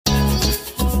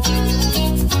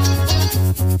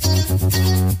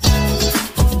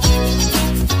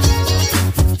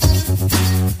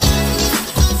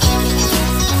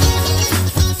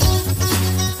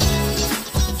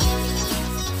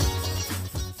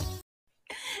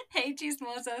Hey,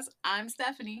 Chismosas. I'm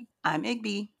Stephanie. I'm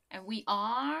Igby. And we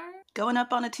are... Going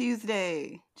up on a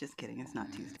Tuesday. Just kidding, it's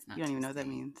not Tuesday. It's not you don't even know what that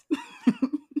Tuesday. means.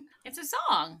 It's a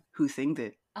song. Who sings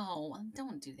it? Oh,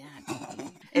 don't do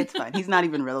that. It's fine. He's not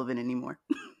even relevant anymore.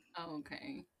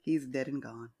 Okay. He's dead and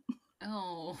gone.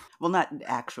 Oh. Well, not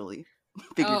actually. Oh,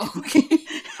 Figuratively. okay.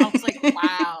 I was like,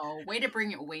 wow. Way to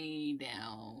bring it way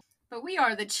down. But we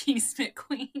are the Cheesemit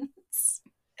Queens.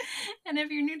 And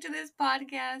if you're new to this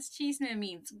podcast, Cheesemit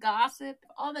means gossip.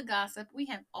 All the gossip. We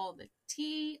have all the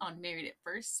tea on Married at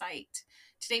First Sight.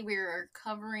 Today we are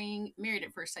covering Married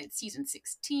at First Sight Season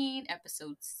 16,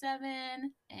 Episode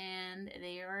 7. And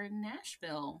they are in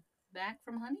Nashville. Back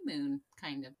from honeymoon,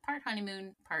 kind of. Part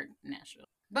honeymoon, part Nashville.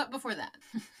 But before that,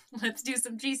 let's do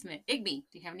some Cheesemit. Igby,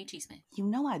 do you have any Cheesemit? You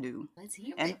know I do. Let's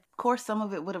hear and it. Of course, some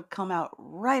of it would have come out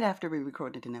right after we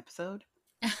recorded an episode.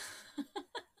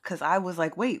 Because I was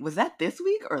like, wait, was that this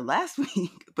week or last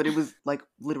week? But it was like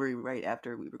literally right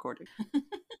after we recorded.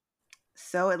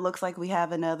 So it looks like we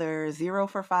have another 0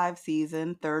 for 5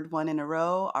 season, third one in a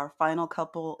row. Our final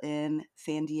couple in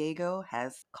San Diego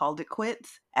has called it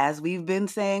quits, as we've been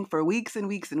saying for weeks and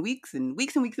weeks and weeks and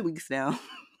weeks and weeks and weeks now.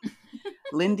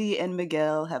 Lindy and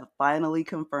Miguel have finally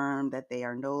confirmed that they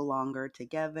are no longer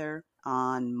together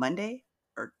on Monday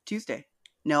or Tuesday.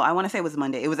 No, I want to say it was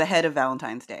Monday. It was ahead of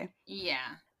Valentine's Day.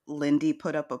 Yeah. Lindy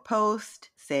put up a post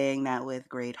saying that with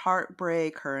great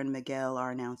heartbreak, her and Miguel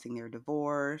are announcing their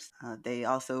divorce. They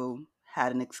also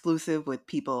had an exclusive with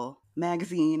People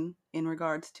magazine in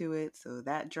regards to it, so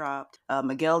that dropped.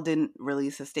 Miguel didn't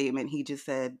release a statement. He just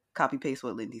said, copy paste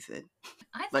what Lindy said.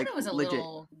 I thought it was a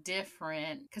little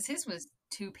different because his was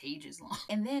 2 pages long.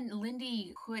 And then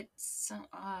Lindy put some,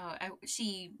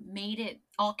 she made it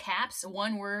all caps,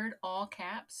 one word, all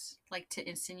caps, like to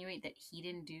insinuate that he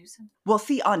didn't do something. Well,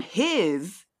 see, on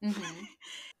his,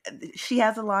 she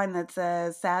has a line that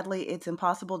says, sadly, it's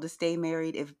impossible to stay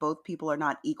married if both people are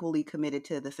not equally committed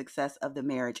to the success of the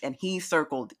marriage. And he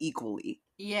circled equally.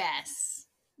 Yes.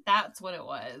 That's what it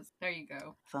was. There you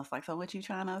go. Sounds like, so what you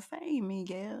trying to say,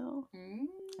 Miguel?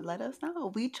 Let us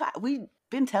know. We've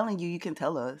been telling you can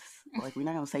tell us. Like, we're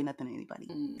not going to say nothing to anybody.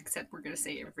 Except we're going to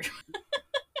say everyone.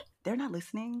 They're not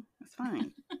listening. It's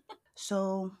fine.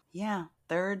 So, yeah,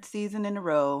 third season in a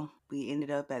row, we ended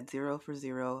up at 0 for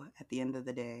 0 at the end of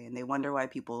the day. And they wonder why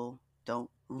people don't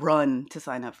run to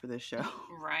sign up for this show.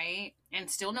 Right. And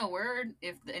still no word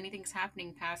if anything's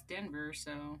happening past Denver,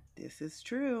 so. This is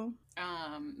true.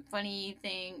 Funny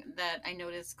thing that I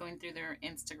noticed going through their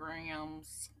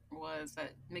Instagrams was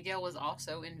that Miguel was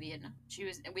also in Vietnam.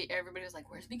 Everybody was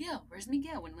like, where's Miguel? Where's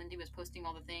Miguel? When Lindy was posting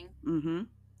all the thing. Mm-hmm.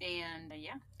 And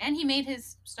and he made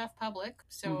his stuff public,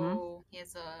 so he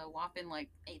has a whopping like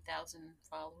 8,000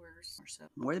 followers or so.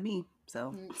 More than me,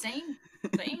 so. Same.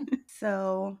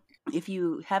 So, if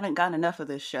you haven't gotten enough of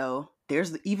this show,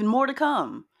 there's even more to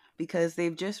come because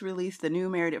they've just released the new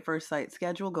Married at First Sight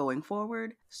schedule going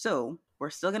forward. So,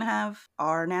 we're still going to have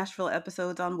our Nashville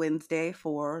episodes on Wednesday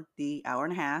for the hour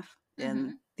and a half,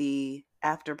 then the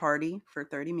after party for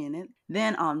 30 minutes.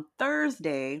 Then on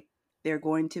Thursday, they're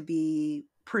going to be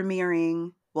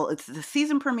premiering, well, it's the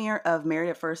season premiere of Married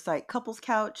at First Sight Couples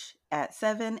Couch at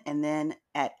 7, and then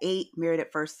at 8, Married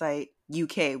at First Sight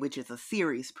UK, which is a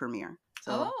series premiere.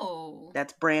 So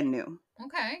that's brand new.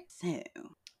 Okay. So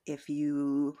if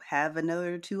you have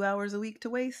another 2 hours a week to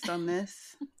waste on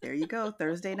this, there you go.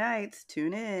 Thursday nights,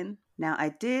 tune in. Now, I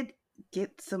did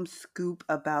get some scoop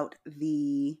about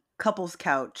the Couples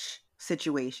Couch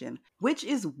situation, which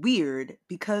is weird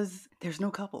because there's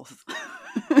no couples.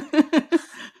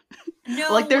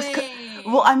 No way.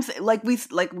 Well, I'm like we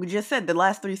just said, the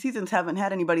last 3 seasons haven't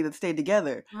had anybody that stayed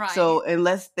together. Right. So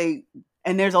unless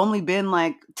and there's only been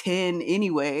like 10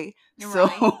 anyway.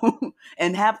 So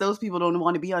and half those people don't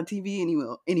want to be on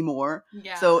TV anymore.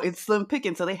 Yeah. So it's slim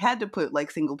picking. So they had to put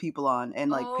like single people on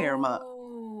and like pair them up.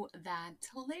 Oh, that's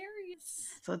hilarious.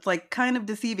 So it's like kind of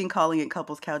deceiving calling it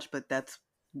Couples Couch, but that's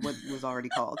what was already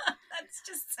called. That's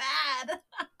just sad.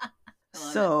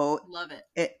 Love it.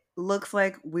 It looks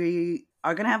like we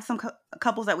are going to have some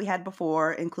couples that we had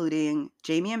before, including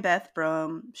Jamie and Beth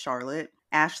from Charlotte,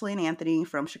 Ashley and Anthony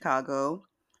from Chicago,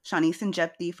 Shanice and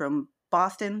Jephte from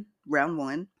Boston, round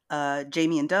 1,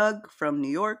 Jamie and Doug from New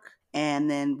York, and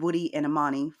then Woody and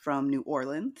Amani from New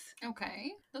Orleans.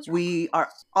 Okay. We are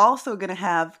also going to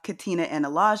have Katina and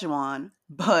Olajuwon,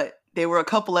 but they were a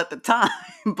couple at the time,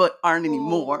 but aren't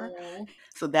anymore.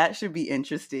 So that should be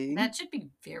interesting. That should be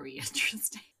very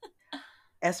interesting.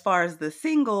 As far as the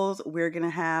singles, we're going to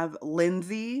have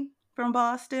Lindsay from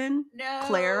Boston,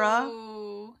 Clara,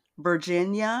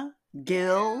 Virginia,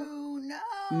 Gil,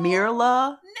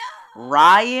 Mirla,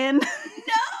 Ryan,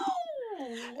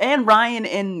 And Ryan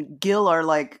and Gil are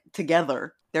like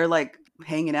together. They're like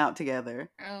hanging out together.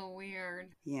 Oh, weird.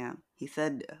 Yeah.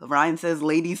 Ryan says,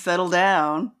 ladies, settle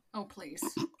down. Oh, please.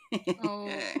 Oh,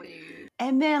 please.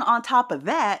 And then on top of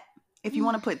that, if you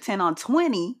want to put 10 on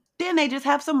 20, then they just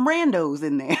have some randos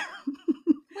in there.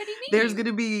 What do you mean? There's going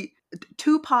to be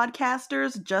 2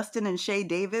 podcasters, Justin and Shay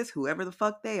Davis, whoever the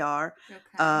fuck they are.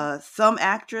 Okay. Some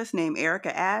actress named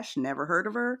Erica Ash, never heard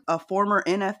of her. A former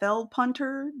NFL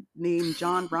punter named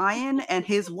John Ryan, and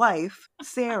his wife,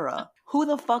 Sarah. Who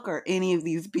the fuck are any of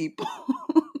these people?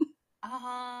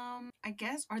 I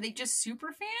guess, are they just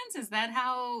super fans? Is that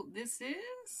how this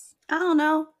is? I don't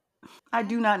know. I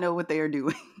do not know what they are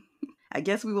doing. I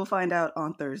guess we will find out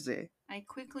on Thursday. I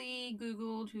quickly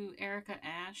Googled who Erica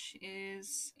Ash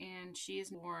is, and she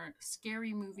is more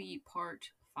Scary Movie Part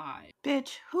 5.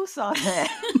 Bitch, who saw that?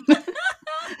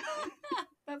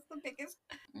 That's the biggest.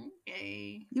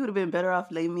 Okay. You would have been better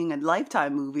off naming a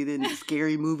Lifetime movie than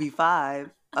Scary Movie 5.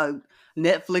 A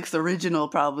Netflix original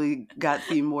probably got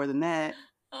seen more than that.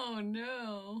 Oh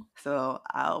no. So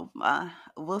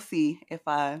we'll see if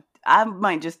I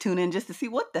might just tune in just to see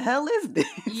what the hell is this,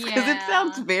 because it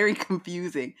sounds very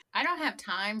confusing. I don't have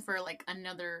time for like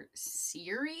another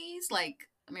series like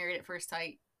Married at First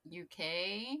Sight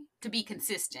UK to be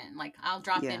consistent. Like I'll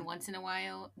drop in once in a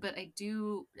while, but I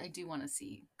do want to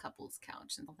see Couples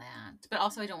Couch and all that. But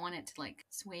also I don't want it to like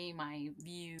sway my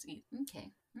views.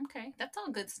 Okay, that's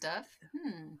all good stuff.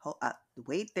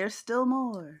 Wait, there's still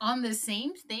more. On the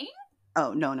same thing?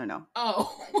 Oh, no.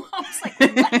 Oh, I was like,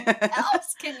 what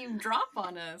else can you drop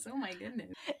on us? Oh my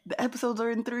goodness. The episodes are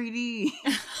in 3D.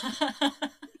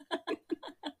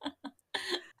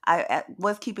 I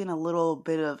was keeping a little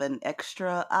bit of an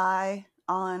extra eye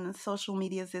on social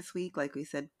medias this week. Like we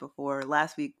said before,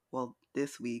 last week, well,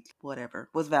 this week, whatever,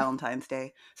 was Valentine's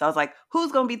Day. So I was like,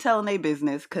 who's going to be telling their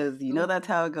business? Because you know that's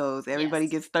how it goes. Everybody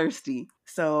gets thirsty.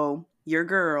 So your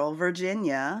girl,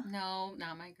 Virginia. No,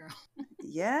 not my girl.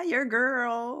 Yeah, your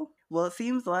girl. Well, it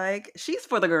seems like she's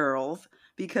for the girls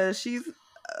because she's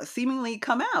seemingly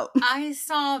come out. I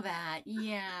saw that.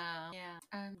 Yeah.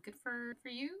 Good for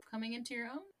you coming into your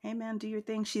own. Hey man, do your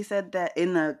thing. She said that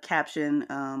in the caption,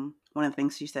 one of the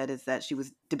things she said is that she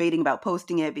was debating about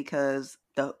posting it because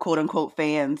the quote unquote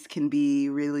fans can be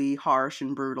really harsh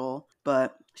and brutal,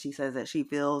 but she says that she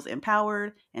feels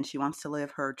empowered and she wants to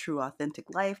live her true authentic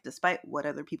life despite what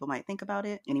other people might think about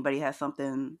it. Anybody has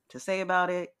something to say about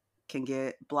it can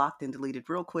get blocked and deleted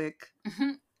real quick.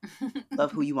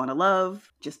 Love who you want to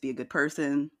love. Just be a good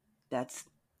person. That's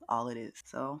all it is.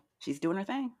 So she's doing her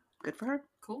thing. Good for her.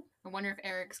 Cool. I wonder if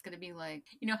Eric's going to be like,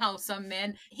 you know how some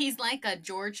men, he's like a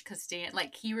George Costanza,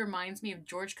 like he reminds me of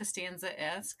George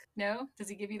Costanza-esque. No? Does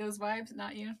he give you those vibes?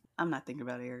 Not you? I'm not thinking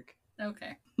about Eric.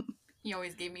 Okay. He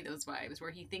always gave me those vibes where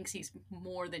he thinks he's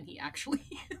more than he actually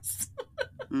is.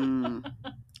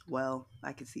 Well,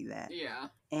 I can see that. Yeah.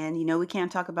 And you know we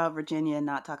can't talk about Virginia and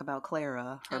not talk about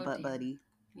Clara, her butt buddy.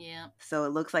 Yeah. So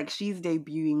it looks like she's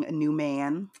debuting a new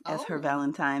man as her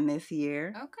Valentine this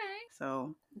year. Okay.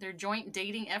 So their joint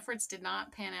dating efforts did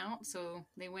not pan out, so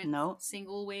they went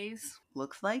single ways.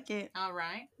 Looks like it. All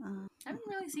right. I haven't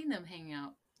really seen them hang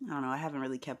out. I don't know. I haven't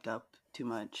really kept up too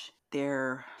much.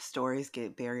 Their stories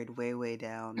get buried way, way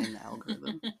down in the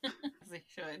algorithm. They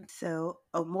should. So,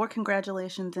 more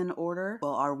congratulations in order.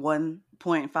 Well, our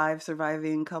 1.5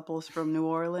 surviving couples from New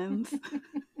Orleans.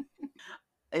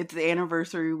 It's the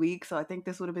anniversary week, so I think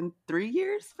this would have been 3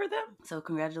 years for them. So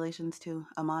congratulations to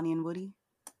Amani and Woody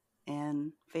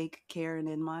and fake Karen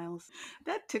and Miles.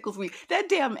 That tickles me. That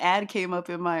damn ad came up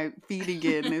in my feed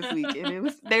again this week,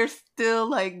 and they're still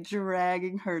like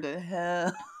dragging her to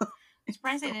hell. I'm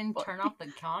surprised they didn't turn off the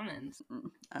comments.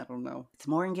 I don't know. It's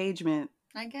more engagement.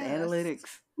 I guess. The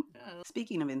analytics.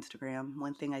 Speaking of Instagram,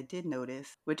 one thing I did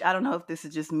notice, which I don't know if this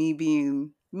is just me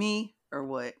being me or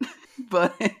what,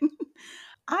 but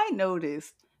I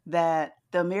noticed that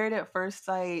the Married at First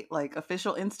Sight, like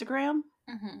official Instagram,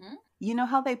 you know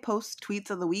how they post tweets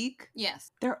of the week?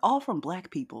 Yes. They're all from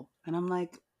Black people. And I'm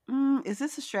like, is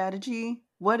this a strategy?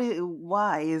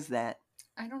 Why is that?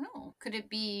 I don't know. Could it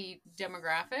be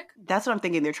demographic? That's what I'm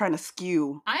thinking. They're trying to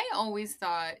skew. I always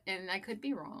thought, and I could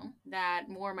be wrong, that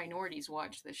more minorities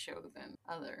watch this show than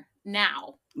other.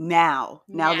 Now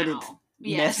that it's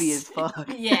messy as fuck.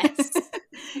 Yes.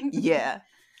 Yeah.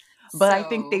 But I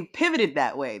think they pivoted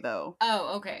that way, though.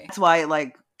 Oh, okay. That's why it,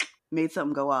 like, made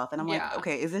something go off. And I'm like,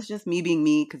 okay, is this just me being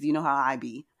me? Because you know how I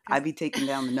be. I be taking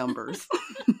down the numbers.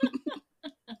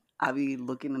 I be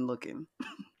looking and looking.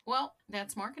 Well,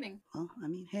 that's marketing. Well, I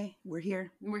mean, hey, we're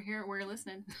here. We're here. We're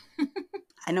listening.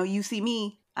 I know you see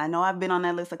me. I know I've been on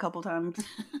that list a couple times.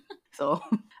 So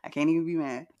I can't even be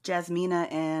mad.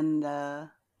 Jasmina and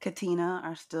Katina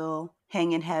are still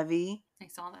hanging heavy. I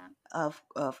saw that.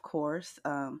 Of course.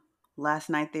 Last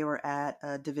night they were at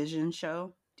a Division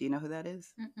show. Do you know who that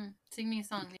is? Mm-mm. Sing me a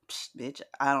song. Psh, bitch,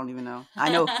 I don't even know. I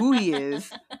know who he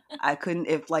is. I couldn't,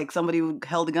 if like somebody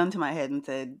held a gun to my head and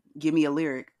said, give me a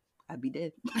lyric, I'd be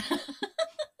dead.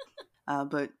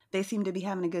 But they seem to be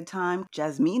having a good time.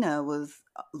 Jasmina was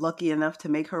lucky enough to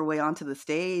make her way onto the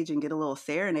stage and get a little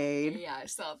serenade. Yeah, I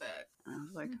saw that. I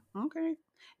was like, okay.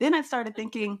 Then I started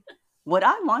thinking, would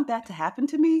I want that to happen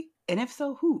to me? And if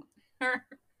so, who? Her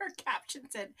caption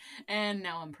said, "And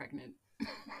now I'm pregnant."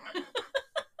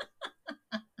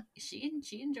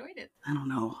 She enjoyed it. I don't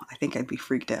know. I think I'd be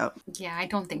freaked out. Yeah, I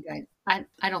don't think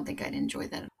I don't think I'd enjoy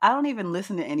that. I don't even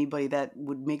listen to anybody that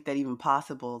would make that even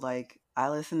possible. Like I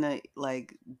listen to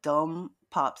like dumb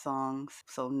pop songs,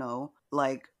 so no.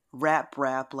 Like rap,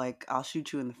 like I'll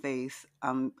shoot you in the face.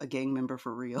 I'm a gang member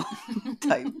for real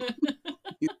type.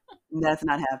 That's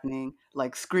not happening.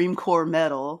 Like screamcore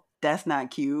metal, that's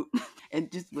not cute.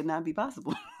 It just would not be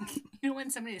possible. You don't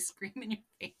want somebody to scream in your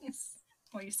face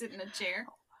while you sit in a chair.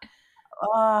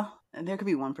 And there could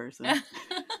be one person.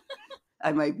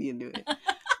 I might be into it,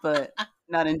 but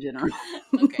not in general.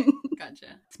 Okay,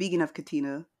 gotcha. Speaking of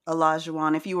Katina,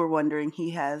 Olajuwon, if you were wondering,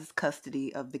 he has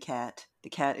custody of the cat. The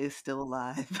cat is still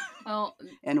alive. Well,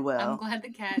 and well. I'm glad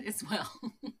the cat is well.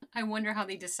 I wonder how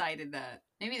they decided that.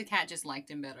 Maybe the cat just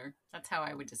liked him better. That's how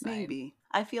I would decide. Maybe.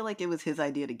 I feel like it was his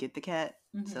idea to get the cat,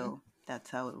 so that's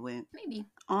how it went. Maybe.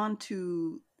 On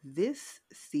to this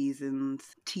season's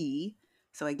tea.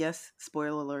 So I guess,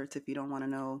 spoiler alerts if you don't want to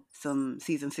know some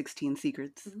season 16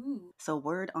 secrets. Ooh. So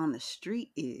word on the street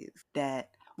is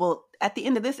that, well, at the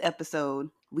end of this episode,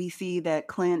 we see that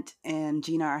Clint and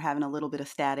Gina are having a little bit of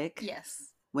static. Yes.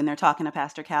 When they're talking to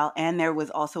Pastor Cal. And there was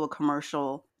also a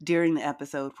commercial during the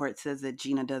episode where it says that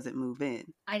Gina doesn't move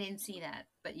in. I didn't see that,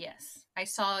 but yes. I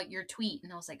saw your tweet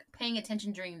and I was like paying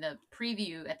attention during the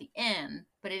preview at the end,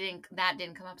 but that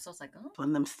didn't come up, so I was like, oh. One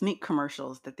of them sneak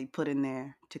commercials that they put in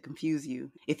there to confuse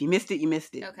you. If you missed it, you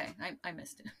missed it. Okay, I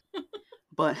missed it.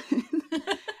 But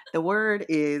the word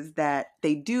is that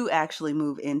they do actually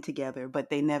move in together, but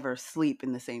they never sleep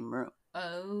in the same room.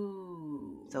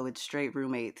 Oh. So it's straight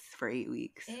roommates for 8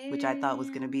 weeks, which I thought was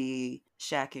going to be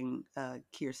Shaq and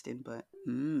Kirsten, but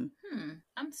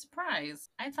I'm surprised.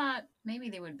 I thought maybe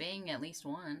they would bang at least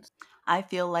once. I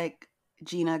feel like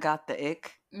Gina got the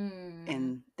ick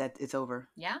and that it's over.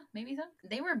 Yeah, maybe so.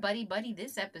 They were buddy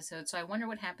this episode, so I wonder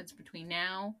what happens between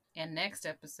now and next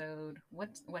episode.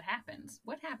 What happens?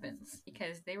 What happens?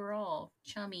 Because they were all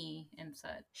chummy and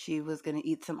such. She was going to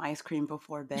eat some ice cream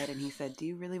before bed, and he said, do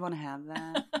you really want to have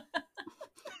that?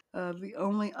 The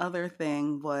only other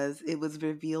thing was it was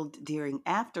revealed during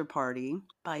After Party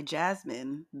by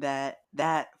Jasmine that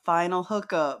final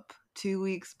hookup 2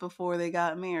 weeks before they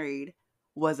got married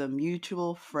was a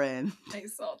mutual friend. I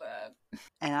saw that.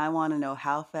 And I want to know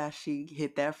how fast she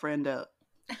hit that friend up.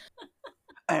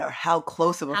 Or how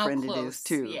close of a friend it is,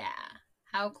 too. Yeah.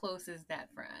 How close is that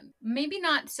friend? Maybe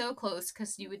not so close,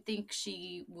 because you would think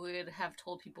she would have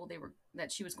told people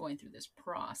that she was going through this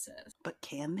process. But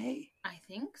can they? I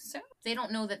think so. They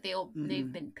don't know that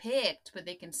they've been picked, but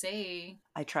they can say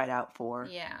I tried out for.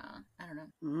 Yeah, I don't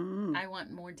know. I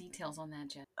want more details on that,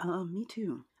 Jen. Me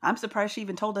too. I'm surprised she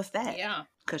even told us that. Yeah,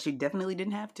 because she definitely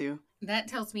didn't have to. That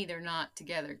tells me they're not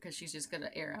together, because she's just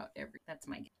gonna air out that's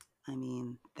my guess. I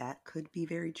mean, that could be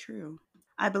very true.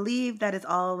 I believe that is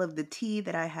all of the tea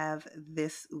that I have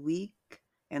this week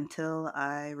until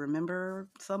I remember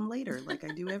some later, like I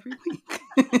do every week.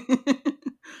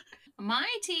 My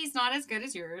tea's not as good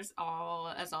as yours,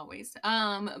 as always. But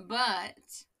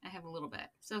I have a little bit.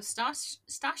 So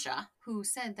Stasha, who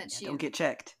said that she don't get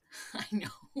checked. I know.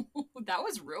 That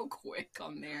was real quick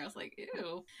on there. I was like,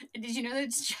 ew. And did you know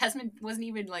that Jasmine wasn't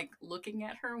even like looking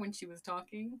at her when she was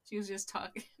talking? She was just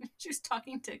talking. She was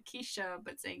talking to Keisha,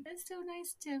 but saying, "It's so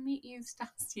nice to meet you,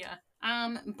 Stasia."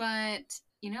 But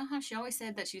you know how she always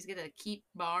said that she was gonna keep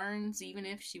Barnes even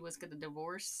if she was gonna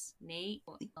divorce Nate?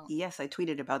 Oh. Yes, I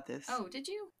tweeted about this. Oh, did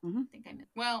you? Mm-hmm. I think I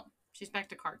missed. Well, she's back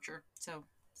to Karcher, so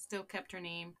still kept her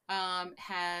name.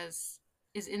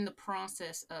 Is in the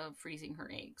process of freezing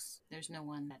her eggs. There's no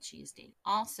one that she is dating.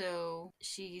 Also,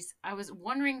 I was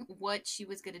wondering what she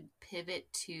was going to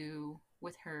pivot to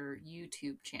with her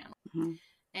YouTube channel. Mm-hmm.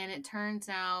 And it turns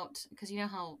out, because you know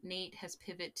how Nate has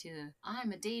pivoted to,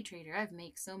 I'm a day trader. I've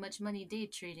made so much money day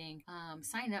trading.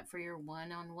 Sign up for your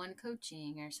one-on-one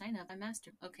coaching or sign up a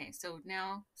master. Okay, so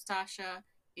now Stasha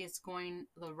is going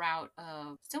the route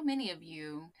of, so many of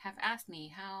you have asked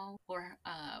me how or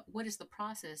what is the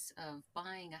process of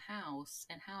buying a house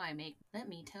and how I make. Let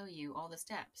me tell you all the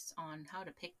steps on how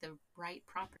to pick the right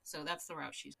property. So that's the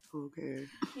route she's. Okay.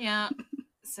 Yeah.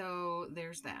 So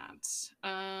there's that.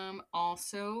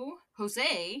 Also,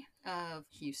 Jose of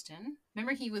Houston.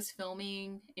 Remember he was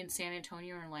filming in San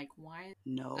Antonio and like, why?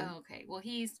 No. Oh, okay. Well,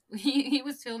 he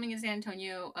was filming in San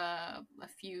Antonio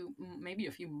maybe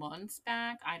a few months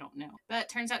back. I don't know. But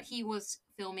turns out he was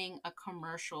filming a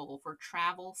commercial for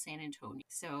Travel San Antonio.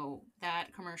 So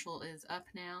that commercial is up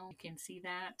now. You can see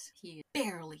that. He is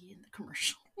barely in the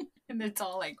commercial. And it's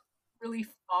all like really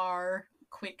far,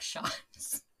 quick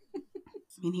shots.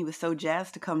 I mean, he was so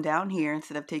jazzed to come down here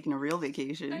instead of taking a real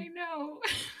vacation. I know.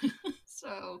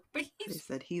 So, but They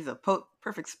said he's a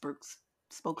perfect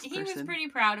spokesperson. He was pretty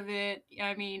proud of it.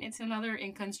 I mean, it's another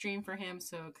income stream for him,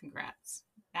 so congrats.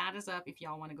 That is up if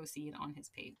y'all want to go see it on his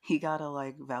page. He got a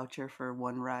like voucher for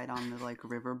one ride on the like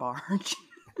river barge.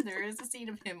 There is a scene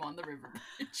of him on the river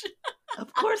barge.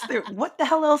 Of course there. What the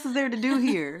hell else is there to do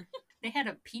here? They had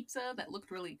a pizza that looked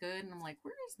really good, and I'm like,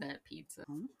 where is that pizza?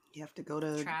 You have to go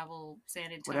to Travel San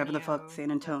Antonio. Whatever the fuck,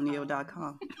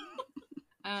 sanantonio.com.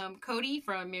 Cody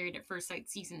from Married at First Sight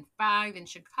Season 5 in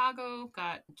Chicago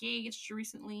got engaged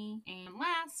recently. And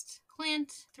last,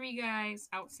 Clint, 3 guys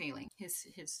out sailing.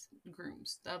 His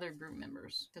grooms, the other groom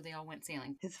members. So they all went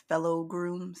sailing. His fellow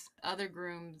grooms. Other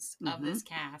grooms of this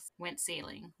cast went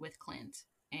sailing with Clint.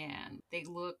 And they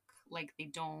look like they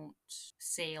don't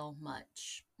sail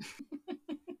much.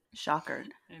 Shocker.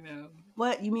 I know.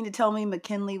 What? You mean to tell me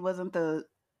McKinley wasn't the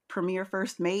premier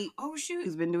first mate? Oh, shoot.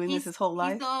 Who's been doing this his whole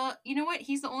life? You know what?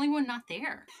 He's the only one not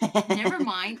there. Never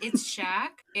mind. It's Shaq,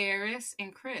 Eris,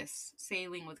 and Chris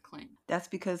sailing with Clint. That's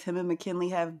because him and McKinley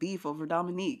have beef over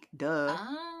Dominique. Duh.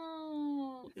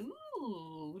 Oh.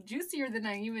 Ooh. Juicier than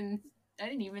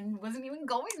wasn't even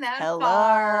going that Hello.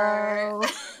 far.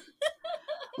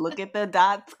 Look at the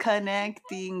dots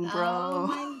connecting, bro.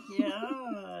 Oh my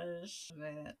gosh.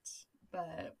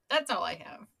 But that's all I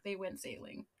have. They went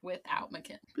sailing without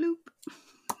McKinley. Bloop.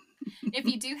 If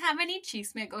you do have any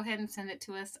Cheesemate, go ahead and send it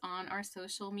to us on our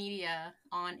social media.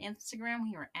 On Instagram,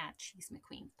 we are at Cheese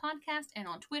McQueens Podcast. And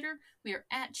on Twitter, we are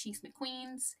at Cheese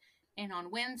McQueens. And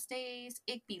on Wednesdays,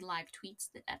 Igby live tweets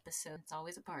the episode. It's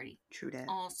always a party. True that.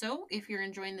 Also, if you're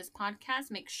enjoying this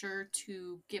podcast, make sure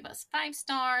to give us 5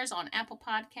 stars on Apple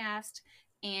Podcast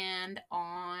and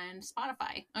on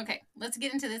Spotify. Okay, let's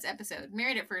get into this episode.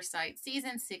 Married at First Sight,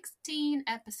 Season 16,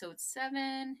 Episode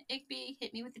 7. Igby,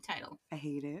 hit me with the title. I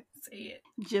hate it. Say it.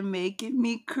 You're making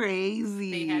me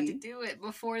crazy. They had to do it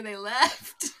before they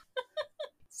left.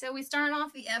 So we start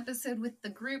off the episode with the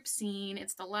group scene.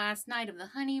 It's the last night of the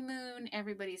honeymoon.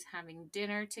 Everybody's having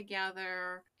dinner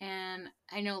together. And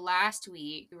I know last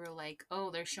week we were like, oh,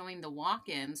 they're showing the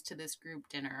walk-ins to this group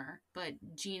dinner. But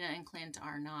Gina and Clint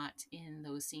are not in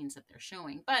those scenes that they're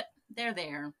showing. But they're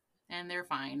there. And they're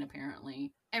fine,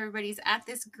 apparently. Everybody's at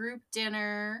this group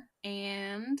dinner.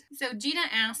 And so Gina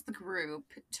asked the group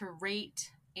to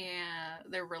rate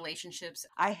their relationships.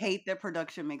 I hate that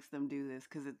production makes them do this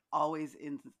because it always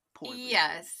ends poorly.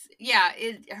 Yes. Yeah.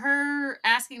 Her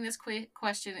asking this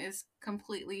question is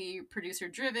completely producer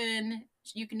driven.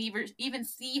 You can even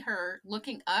see her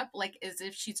looking up like as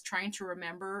if she's trying to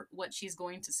remember what she's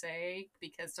going to say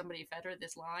because somebody fed her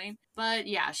this line. But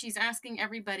yeah, she's asking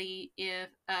everybody if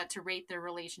to rate their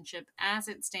relationship as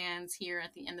it stands here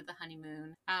at the end of the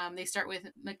honeymoon. They start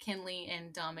with McKinley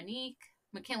and Dominique.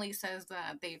 McKinley says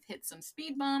that they've hit some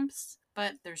speed bumps,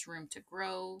 but there's room to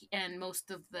grow. And most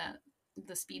of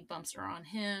the speed bumps are on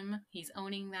him. He's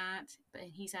owning that, but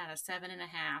he's at a 7.5.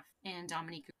 And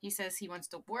Dominique, he says he wants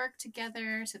to work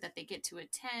together so that they get to a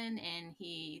 10. And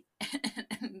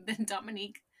then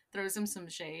Dominique throws him some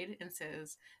shade and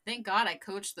says, thank God I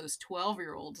coached those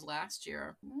 12-year-olds last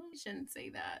year. Well, you shouldn't say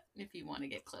that if you want to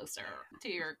get closer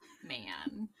to your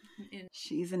man.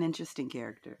 She's an interesting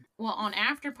character. Well, on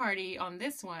After Party on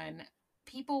this one,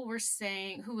 people were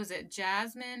saying, who was it?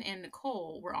 Jasmine and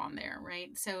Nicole were on there, right?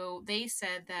 So they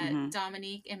said that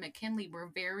Dominique and McKinley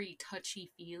were very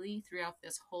touchy-feely throughout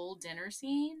this whole dinner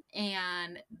scene.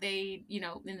 And they,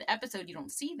 in the episode, you don't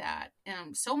see that.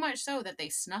 So much so that they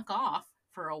snuck off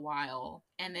for a while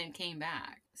and then came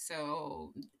back.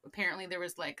 So apparently there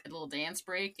was like a little dance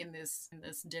break in this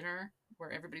dinner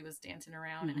where everybody was dancing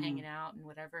around and hanging out and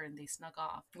whatever, and they snuck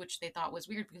off, which they thought was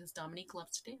weird because Dominique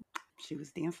loves to dance. She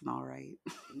was dancing all right.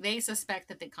 They suspect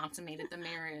that they consummated the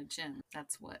marriage, and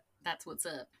that's what's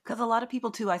up. Because a lot of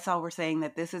people too I saw were saying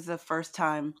that this is the first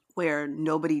time where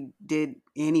nobody did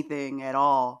anything at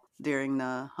all during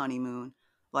the honeymoon.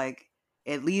 Like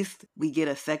at least we get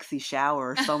a sexy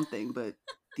shower or something, but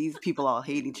these people all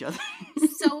hate each other.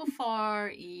 So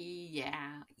far,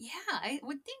 yeah. Yeah, I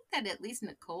would think that at least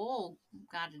Nicole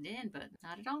got it in, but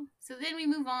not at all. So then we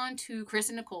move on to Chris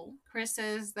and Nicole. Chris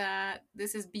says that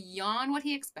this is beyond what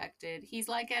he expected. He's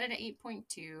like at an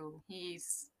 8.2.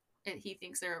 He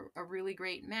thinks they're a really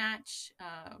great match,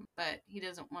 but he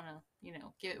doesn't want to,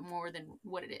 give it more than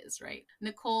what it is, right?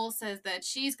 Nicole says that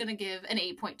she's going to give an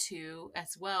 8.2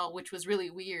 as well, which was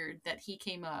really weird that he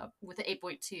came up with an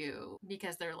 8.2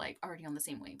 because they're like already on the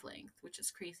same wavelength, which is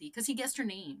crazy because he guessed her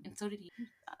name and so did he.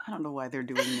 I don't know why they're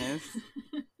doing this.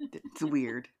 It's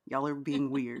weird. Y'all are being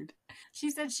weird.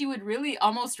 She said she would really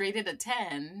almost rate it a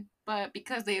 10, but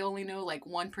because they only know like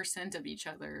 1% of each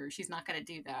other, she's not going to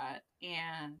do that.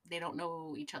 And they don't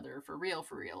know each other for real.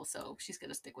 So she's going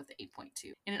to stick with the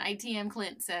 8.2. And an ITM,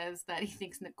 Clint says that he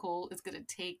thinks Nicole is going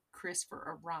to take Chris for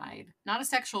a ride. Not a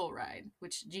sexual ride,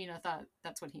 which Gina thought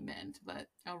that's what he meant, but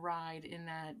a ride in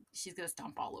that she's going to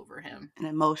stomp all over him. An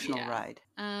emotional ride.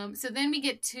 So then we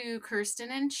get to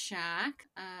Kirsten and Shaq.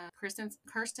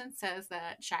 Kirsten says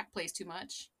that Shaq plays too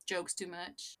much, jokes too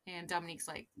much, and Dominique's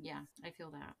like, yeah, I feel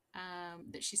that.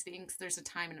 That she thinks there's a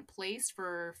time and a place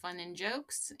for fun and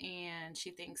jokes, and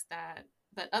she thinks that,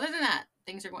 but other than that,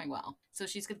 things are going well. So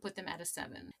she's going to put them at a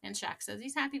 7. And Shaq says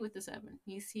he's happy with the 7.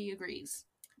 He agrees.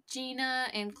 Gina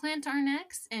and Clint are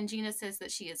next, and Gina says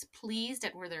that she is pleased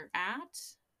at where they're at.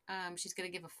 She's going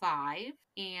to give a 5,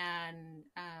 and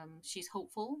she's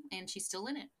hopeful, and she's still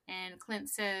in it. And Clint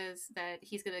says that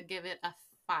he's going to give it a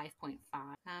 5.5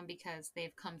 because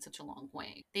they've come such a long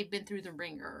way. They've been through the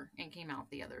ringer and came out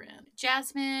the other end.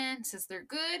 Jasmine says they're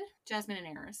good. Jasmine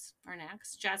and Eris are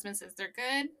next. Jasmine says they're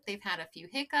good. They've had a few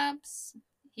hiccups.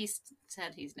 He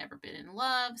said he's never been in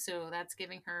love, so that's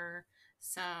giving her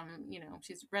some,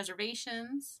 she's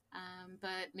reservations,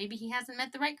 but maybe he hasn't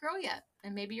met the right girl yet,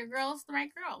 and maybe your girl's the right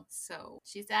girl. So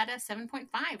she's at a 7.5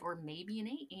 or maybe an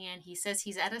 8, and he says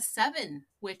he's at a 7,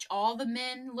 which all the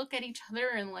men look at each other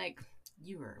and like,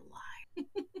 you are lying.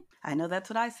 I know, that's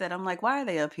what I said. I'm like, why are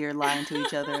they up here lying to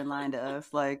each other and lying to us?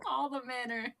 Like, all the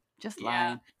men are just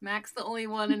lying. Mac's the only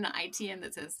one in the ITM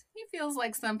that says he feels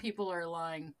like some people are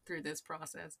lying through this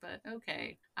process, but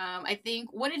okay. I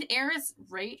think, what did Eris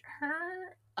rate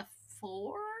her? A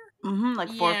 4? Like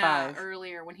 4 or 5.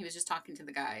 Earlier when he was just talking to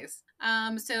the guys.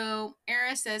 So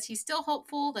Eris says he's still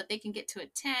hopeful that they can get to a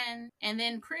 10, and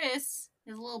then Chris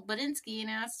is a little Budinsky and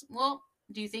asks, well,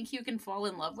 do you think you can fall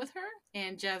in love with her?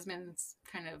 And Jasmine's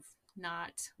kind of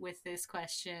not with this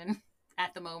question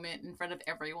at the moment in front of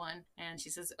everyone. And she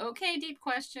says, okay, deep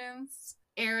questions.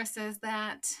 Eris says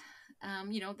that,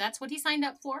 that's what he signed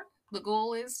up for. The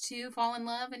goal is to fall in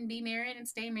love and be married and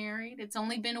stay married. It's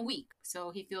only been a week,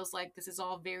 so he feels like this is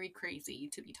all very crazy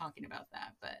to be talking about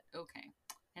that, but okay.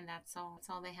 And that's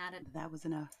all they had. That was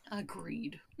enough.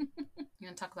 Agreed. You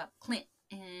want to talk about Clint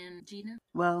and Gina?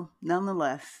 Well,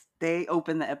 nonetheless, they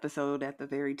open the episode at the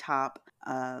very top.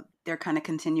 They're kind of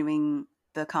continuing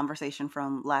the conversation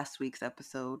from last week's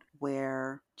episode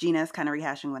where Gina's kind of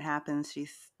rehashing what happens.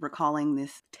 She's recalling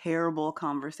this terrible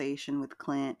conversation with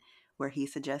Clint where he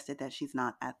suggested that she's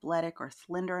not athletic or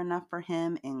slender enough for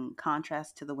him in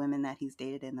contrast to the women that he's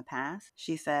dated in the past.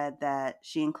 She said that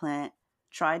she and Clint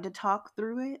tried to talk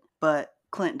through it, but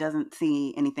Clint doesn't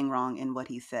see anything wrong in what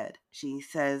he said. She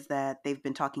says that they've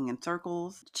been talking in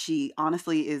circles. She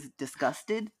honestly is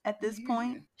disgusted at this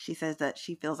point. She says that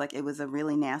she feels like it was a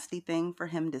really nasty thing for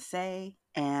him to say,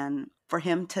 and for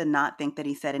him to not think that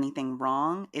he said anything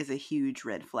wrong is a huge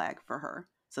red flag for her.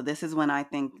 So this is when I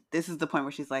think this is the point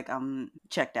where she's like, I'm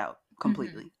checked out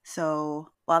completely. Mm-hmm. So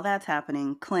while that's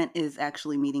happening, Clint is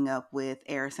actually meeting up with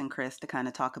Eris and Chris to kind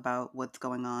of talk about what's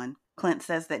going on. Clint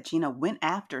says that Gina went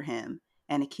after him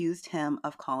and accused him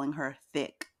of calling her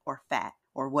thick or fat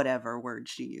or whatever word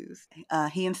she used.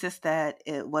 He insists that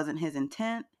it wasn't his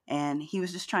intent, and he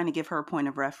was just trying to give her a point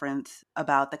of reference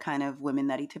about the kind of women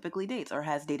that he typically dates or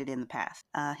has dated in the past.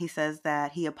 He says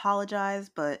that he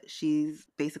apologized, but she's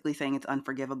basically saying it's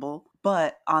unforgivable.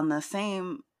 But on the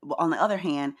other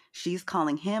hand, she's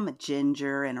calling him a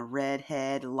ginger and a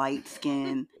redhead, light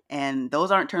skin, and those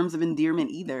aren't terms of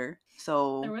endearment either.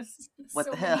 So there was what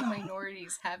so the hell? Many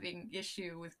minorities having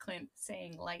issue with Clint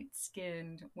saying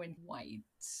light-skinned when white,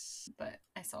 but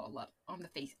I saw a lot on the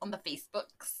Facebook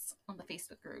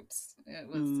groups. It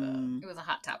was a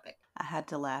hot topic. I had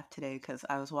to laugh today because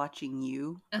I was watching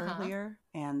You earlier,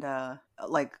 and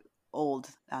old.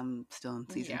 I'm still in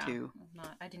season 2.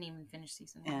 I didn't even finish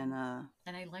season 1,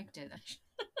 and I liked it.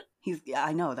 Yeah,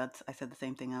 I know. I said the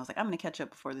same thing. I was like, I'm gonna catch up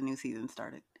before the new season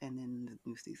started, and then the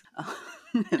new season,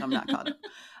 and I'm not caught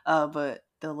up. But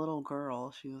the little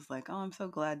girl, she was like, "Oh, I'm so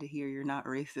glad to hear you're not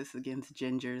racist against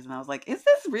gingers," and I was like, "Is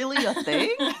this really a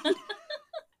thing?"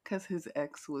 Because his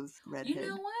ex was You know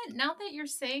redhead. what? Now that you're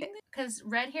saying that, because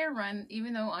red hair run,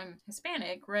 even though I'm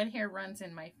Hispanic, red hair runs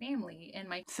in my family, and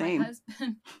my Same.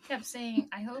 husband kept saying,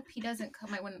 "I hope he doesn't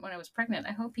come." When I was pregnant,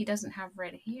 I hope he doesn't have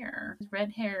red hair.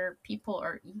 Red hair people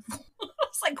are evil. I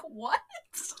was like, what?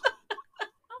 I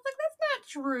was like, that's not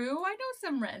true. I know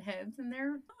some redheads, and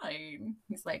they're fine.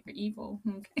 He's like, they're evil.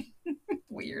 Okay,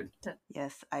 weird.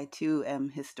 Yes, I too am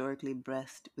historically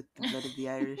blessed with the blood of the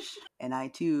Irish, and I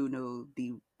too know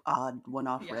the odd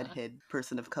one-off Yeah. redhead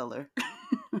person of color.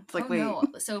 It's like, Oh wait. no!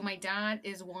 So my dad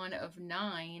is one of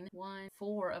 9.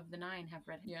 4 of the 9 have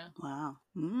red hair. Yeah. Wow.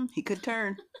 He could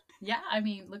turn. Yeah, I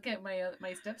mean, look at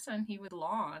my stepson. He was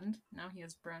blonde. Now he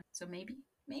has brown. So maybe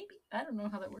I don't know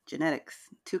how that works. Genetics,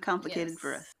 too complicated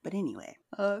for Yes. us. But anyway,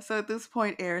 so at this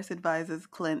point, Eris advises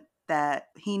Clint that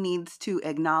he needs to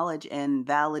acknowledge and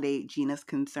validate Gina's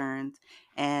concerns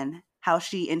and how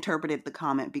she interpreted the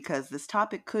comment, because this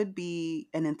topic could be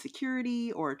an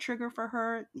insecurity or a trigger for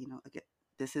her. You know, again,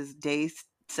 this is day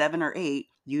 7 or 8.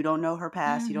 You don't know her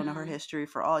past. You don't know her history.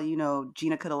 For all you know,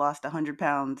 Gina could have lost 100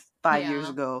 pounds 5 years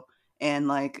ago, and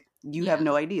like you have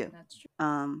no idea. That's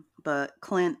true. But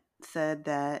Clint said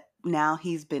that now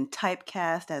he's been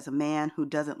typecast as a man who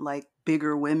doesn't like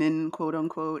bigger women, quote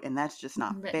unquote, and that's just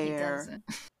not But he fair. doesn't.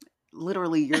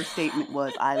 Literally, your statement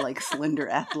was, I like slender,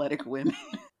 athletic women.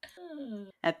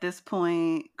 At this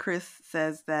point, Chris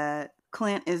says that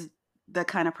Clint is the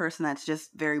kind of person that's just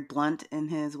very blunt in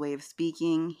his way of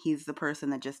speaking. He's the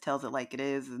person that just tells it like it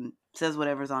is and says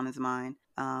whatever's on his mind,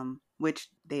 which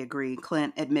they agree.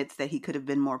 Clint admits that he could have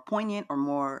been more poignant or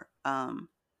more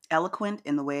eloquent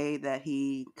in the way that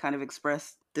he kind of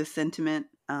expressed this sentiment,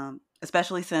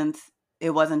 especially since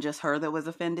it wasn't just her that was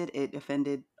offended. It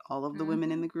offended all of the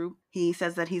women in the group. He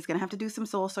says that he's going to have to do some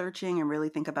soul searching and really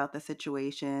think about the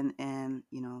situation and,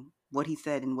 you know, what he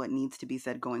said and what needs to be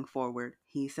said going forward.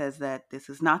 He says that this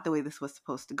is not the way this was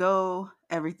supposed to go.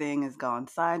 Everything has gone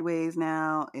sideways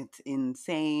now. It's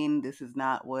insane. This is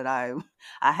not what I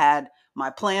had my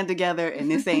plan together, and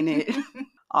this ain't it.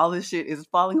 All this shit is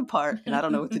falling apart and I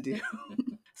don't know what to do.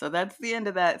 So that's the end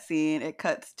of that scene. It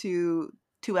cuts to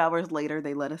 2 hours later.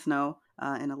 They let us know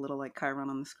in a little like chyron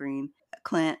on the screen.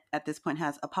 Clint at this point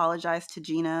has apologized to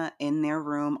Gina in their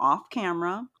room off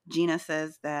camera. Gina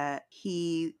says that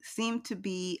he seemed to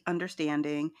be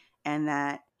understanding and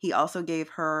that he also gave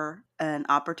her an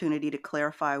opportunity to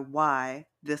clarify why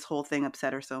this whole thing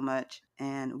upset her so much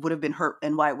and would have been hurt,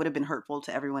 and why it would have been hurtful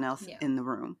to everyone else in the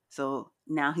room. So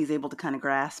now he's able to kind of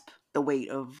grasp the weight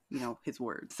of, you know, his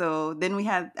words. So then we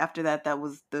had, after that, that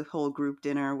was the whole group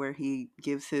dinner where he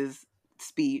gives his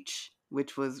speech,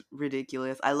 which was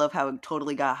ridiculous. I love how it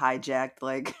totally got hijacked.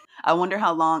 Like, I wonder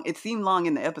how long, it seemed long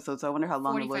in the episode, so I wonder how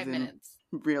long it was 45 minutes.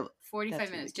 in real. 45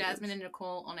 minutes. Ridiculous. Jasmine and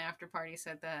Nicole on After Party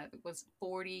said that it was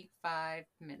 45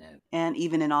 minutes. And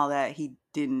even in all that, he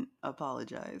didn't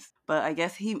apologize. But I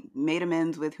guess he made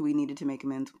amends with who he needed to make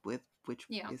amends with, which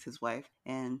is his wife.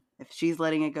 And if she's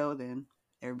letting it go, then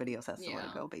everybody else has to let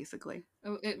it go, basically.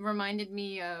 It reminded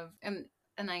me of, and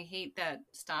I hate that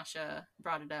Stasha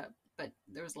brought it up, but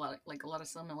there was a lot of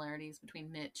similarities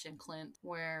between Mitch and Clint,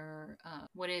 where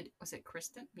was it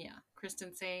Kristen? Yeah,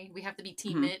 Kristen say we have to be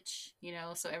Team Mitch, you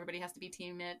know, so everybody has to be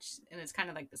Team Mitch, and it's kind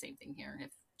of like the same thing here. If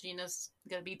Gina's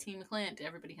gonna be Team Clint,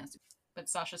 everybody has to. But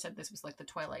Sasha said this was like the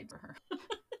Twilight for her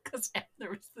because there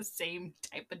was the same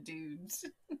type of dudes.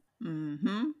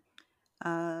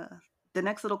 The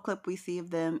next little clip we see of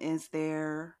them is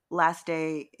their last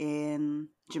day in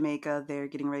Jamaica. They're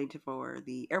getting ready for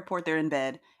the airport. They're in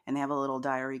bed, and they have a little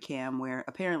diary cam where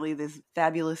apparently this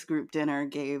fabulous group dinner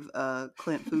gave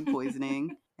Clint food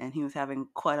poisoning, and he was having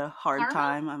quite a hard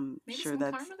time. I'm maybe sure some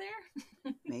that's karma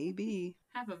there. Maybe.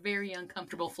 Have a very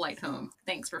uncomfortable flight home.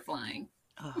 Thanks for flying.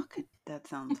 Oh, that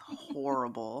sounds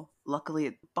horrible.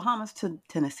 Luckily, Bahamas to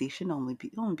Tennessee should only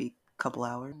be a couple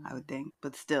hours, I would think.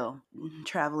 But still,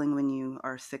 traveling when you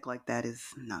are sick like that is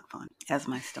not fun, as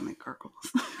my stomach gurgles.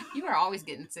 You are always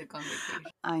getting sick on vacation.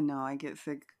 I know, I get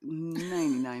sick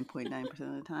 99.9% of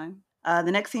the time.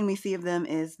 The next scene we see of them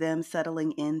is them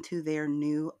settling into their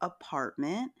new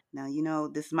apartment. Now, you know,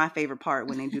 this is my favorite part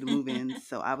when they do the move-ins.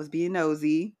 So I was being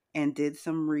nosy and did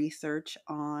some research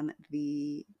on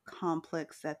the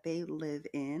complex that they live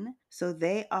in. So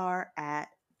they are at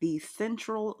the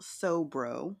Central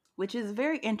Sobro, which is a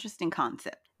very interesting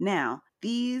concept. Now,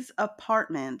 these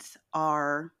apartments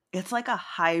it's like a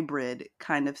hybrid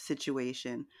kind of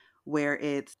situation where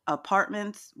it's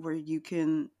apartments where you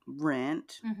can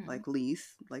rent, Mhm. like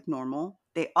lease, like normal.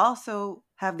 They also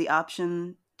have the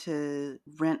option to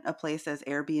rent a place as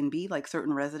Airbnb, like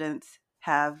certain residents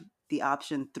have the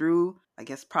option through, I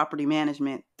guess, property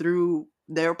management, through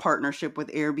their partnership with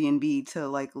Airbnb to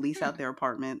like lease out their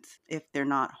apartments if they're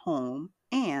not home.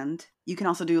 And you can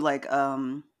also do like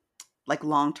long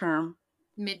term,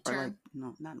 or like, Midterm.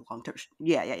 no, not long term.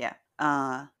 Yeah.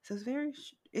 So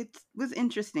it was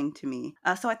interesting to me.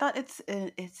 So I thought it's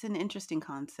an interesting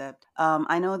concept.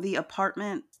 I know the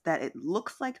apartment that it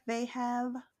looks like they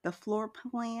have, the floor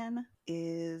plan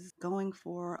is going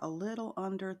for a little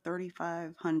under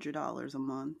 $3,500 a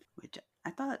month, which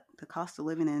I thought the cost of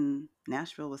living in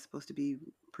Nashville was supposed to be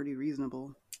pretty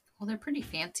reasonable. Well, they're pretty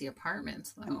fancy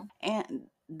apartments, though. And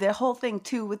the whole thing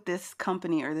too with this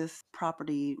company, or this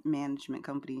property management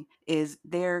company, is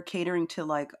they're catering to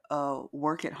like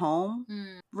work at home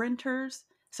renters.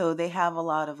 So they have a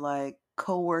lot of like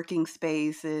co-working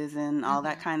spaces and all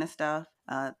that kind of stuff.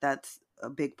 That's a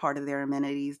big part of their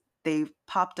amenities. They've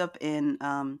popped up in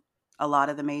a lot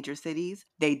of the major cities.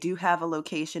 They do have a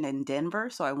location in Denver,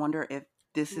 so I wonder if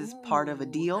this is part of a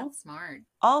Ooh, deal. that's smart.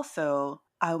 Also,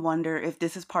 I wonder if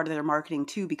this is part of their marketing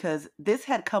too, because this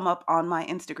had come up on my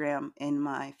Instagram in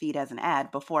my feed as an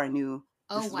ad before I knew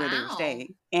this is where they were wow.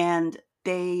 staying. And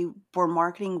they were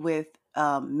marketing with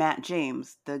Matt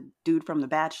James, the dude from The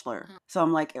Bachelor. So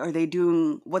I'm like, are they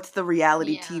doing, what's the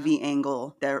reality Yeah. TV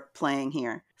angle they're playing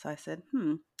here? So I said,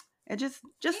 it just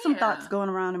some thoughts Yeah. going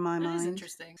around in my That is mind.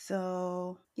 interesting.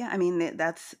 So yeah, I mean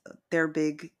that's their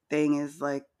big thing, is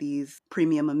like these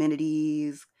premium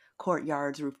amenities,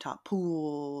 courtyards, rooftop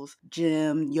pools,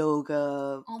 gym,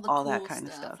 yoga, All the all that cool kind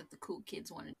of stuff stuff. that the cool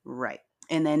kids wanted. Right.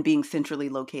 And then being centrally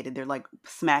located, they're like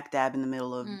smack dab in the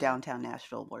middle of Mm. downtown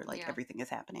Nashville, where like Yeah. everything is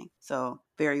happening. So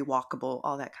very walkable,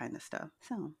 all that kind of stuff.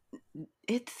 So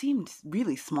it seemed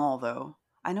really small though.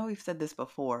 I know we've said this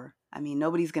before. I mean,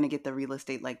 nobody's going to get the real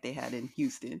estate like they had in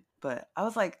Houston. But I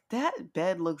was like, that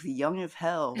bed looks young as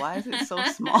hell. Why is it so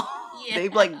small? Yeah. They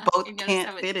like You both notice can't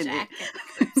how fit in it. jacket,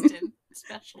 Kristen,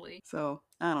 especially. So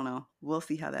I don't know. We'll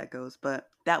see how that goes. But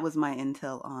that was my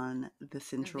intel on the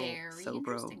Central Very Sobro.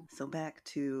 interesting. So back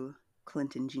to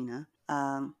Clint and Gina.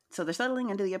 So they're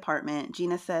settling into the apartment.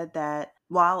 Gina said that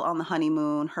while on the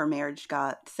honeymoon, her marriage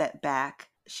got set back.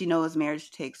 She knows marriage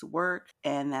takes work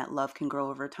and that love can grow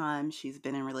over time. She's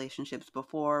been in relationships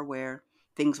before where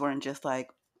things weren't just like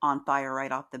on fire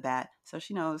right off the bat. So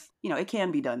she knows, it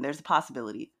can be done. There's a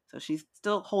possibility. So she's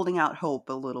still holding out hope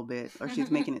a little bit, or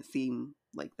she's making it seem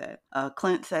like that.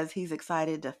 Clint says he's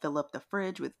excited to fill up the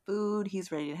fridge with food.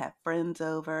 He's ready to have friends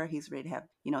over. He's ready to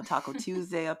have, Taco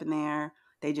Tuesday up in there.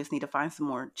 They just need to find some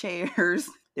more chairs.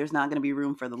 There's not going to be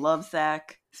room for the love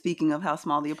sack. Speaking of how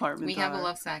small the apartments are. We have a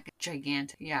love sack.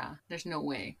 Gigantic. Yeah. There's no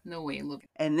way. No way. Look.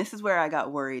 And this is where I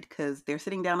got worried, because they're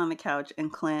sitting down on the couch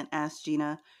and Clint asked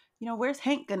Gina, where's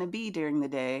Hank going to be during the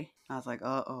day? I was like,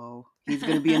 uh-oh. He's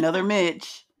going to be another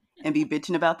Mitch and be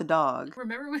bitching about the dog.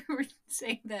 Remember we were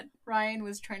saying that Ryan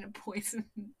was trying to poison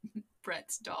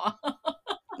Brett's dog?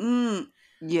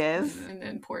 Yes. And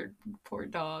then poor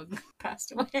dog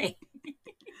passed away.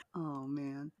 Oh,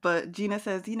 man. But Gina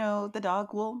says, the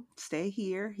dog will stay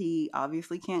here. He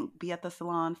obviously can't be at the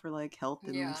salon for like health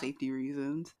and safety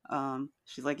reasons.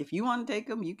 She's like, if you want to take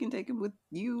him, you can take him with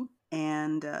you.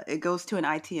 And it goes to an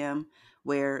ITM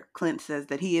where Clint says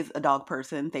that he is a dog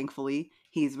person, thankfully.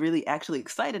 He's really actually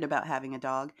excited about having a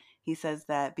dog. He says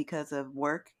that because of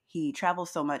work, he travels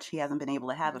so much, he hasn't been able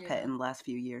to have a pet in the last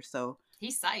few years. So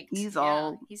he's psyched. He's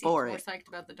all he seems for more it. psyched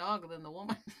about the dog than the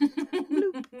woman.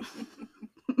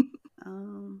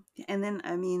 And then,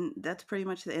 I mean, that's pretty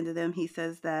much the end of them. He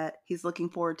says that he's looking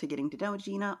forward to getting to know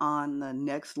Gina on the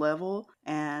next level.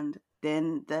 And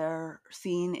then their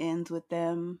scene ends with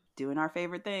them doing our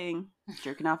favorite thing,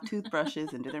 jerking off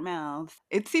toothbrushes into their mouths.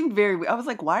 It seemed very, I was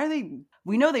like,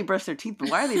 we know they brush their teeth, but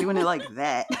why are they doing it like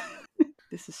that?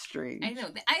 This is strange. I know.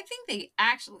 I think they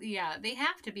actually, they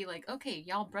have to be like, okay,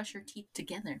 y'all brush your teeth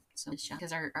together. So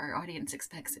because our audience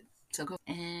expects it. So go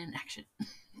and action.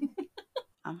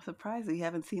 I'm surprised we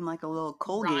haven't seen like a little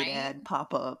Colgate ad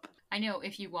pop up. I know.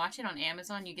 If you watch it on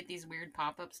Amazon, you get these weird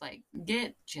pop-ups like,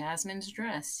 get Jasmine's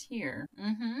dress here.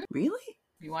 Mm-hmm. Really?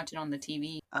 You watch it on the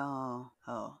TV. Oh.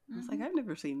 I was like, I've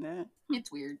never seen that.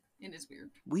 It's weird. It is weird.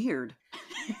 Weird.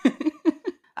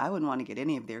 I wouldn't want to get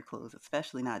any of their clothes,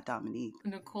 especially not Dominique.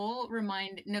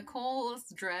 Nicole's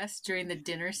dress during the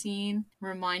dinner scene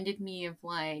reminded me of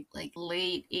like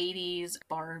late 80s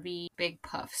Barbie, big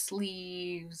puff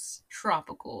sleeves,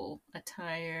 tropical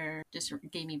attire. Just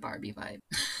gave me Barbie vibe.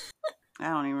 I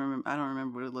don't even remember. I don't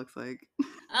remember what it looks like.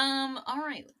 All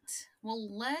right.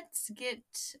 Well, let's get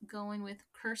going with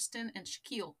Kirsten and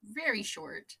Shaquille. Very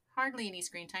short. Hardly any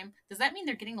screen time. Does that mean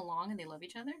they're getting along and they love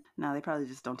each other? No, they probably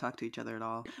just don't talk to each other at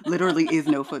all. Literally is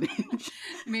no footage.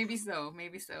 Maybe so.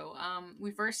 Maybe so.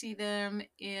 We first see them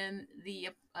in the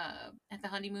at the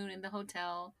honeymoon in the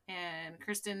hotel, and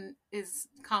Kristen is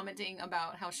commenting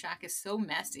about how Shaq is so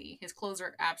messy. His clothes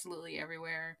are absolutely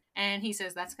everywhere, and he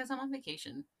says that's because I'm on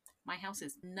vacation. My house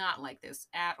is not like this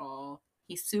at all.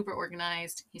 He's super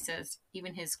organized. He says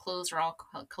even his clothes are all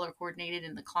color coordinated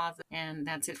in the closet, and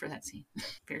that's it for that scene.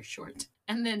 Very short.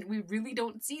 And then we really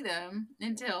don't see them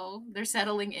until they're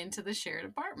settling into the shared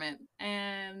apartment.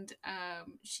 And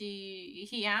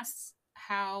he asks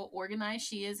how organized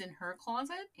she is in her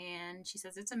closet, and she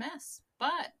says it's a mess,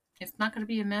 but it's not going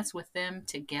to be a mess with them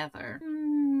together.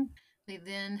 They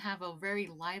then have a very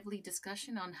lively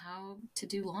discussion on how to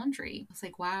do laundry. It's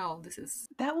like, wow, this is...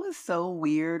 That was so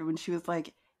weird when she was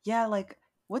like, yeah, like,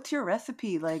 what's your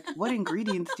recipe? Like, what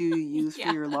ingredients do you use for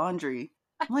Yeah. your laundry?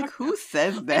 I'm like, who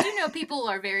says that? I do know people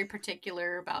are very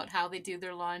particular about how they do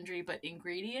their laundry, but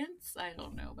ingredients, I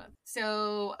don't know about.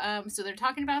 So they're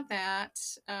talking about that.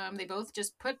 They both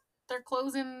just put their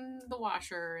clothes in the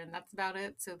washer, and that's about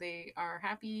it. So they are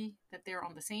happy that they're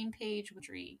on the same page with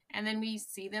Tree. And then we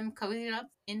see them cozied up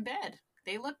in bed.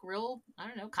 They look real, I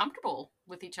don't know, comfortable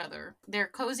with each other.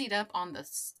 They're cozied up on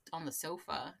the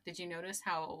sofa. Did you notice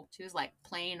how she was like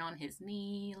playing on his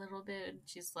knee a little bit?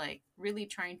 She's like really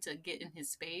trying to get in his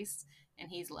space, and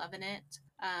he's loving it.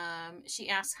 She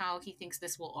asks how he thinks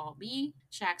this will all be.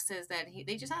 Shaq says that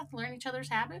they just have to learn each other's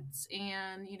habits,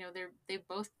 and they've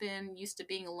both been used to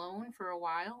being alone for a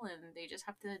while, and they just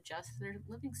have to adjust their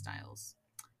living styles.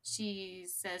 She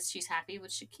says she's happy with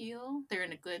Shaquille. They're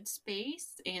in a good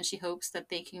space, and she hopes that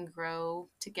they can grow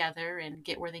together and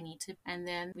get where they need to. And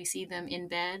then we see them in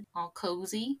bed, all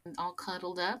cozy, and all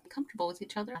cuddled up, comfortable with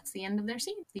each other. That's the end of their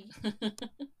scene.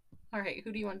 All right,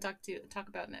 who do you want to talk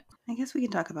about next? I guess we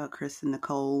can talk about Chris and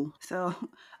Nicole. So,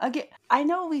 again, I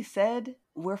know we said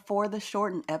we're for the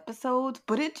shortened episodes,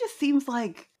 but it just seems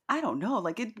like, I don't know,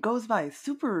 like it goes by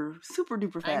super, super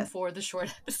duper fast. I'm for the short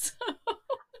episodes.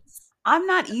 I'm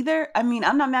not either. I mean,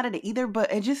 I'm not mad at it either,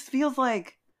 but it just feels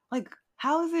like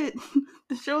how is it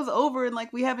the show's over and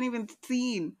like we haven't even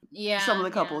seen some of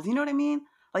the couples. You know what I mean?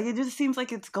 Like it just seems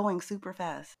like it's going super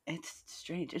fast. It's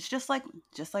strange. It's just like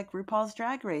RuPaul's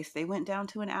Drag Race. They went down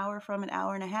to an hour from an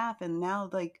hour and a half, and now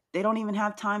like they don't even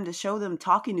have time to show them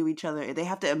talking to each other. They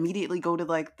have to immediately go to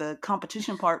like the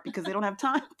competition part because they don't have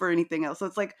time for anything else. So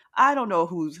it's like I don't know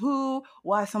who's who,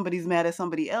 why somebody's mad at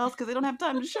somebody else because they don't have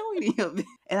time to show any of it.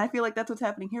 And I feel like that's what's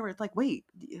happening here. Where it's like, wait,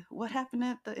 what happened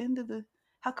at the end of the?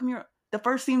 How come you're the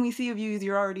first scene we see of you is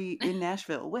you're already in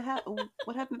Nashville? What happened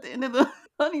at the end of the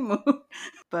honeymoon?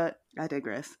 But I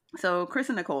digress. So Chris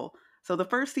and Nicole. So the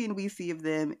first scene we see of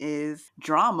them is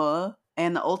Drama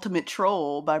and the Ultimate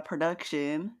Troll by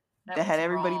Production that had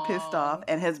everybody pissed off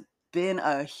and has been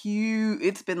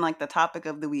it's been like the topic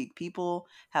of the week. People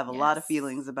have a lot of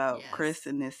feelings about Chris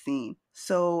in this scene.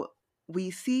 So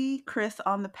we see Chris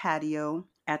on the patio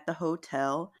at the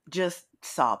hotel just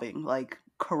sobbing, like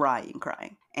crying.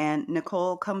 And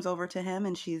Nicole comes over to him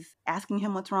and she's asking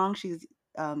him what's wrong. She's,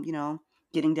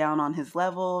 getting down on his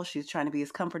level. She's trying to be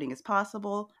as comforting as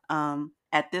possible.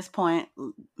 At this point,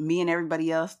 me and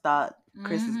everybody else thought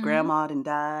Chris's grandma had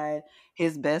died.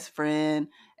 His best friend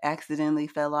accidentally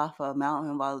fell off a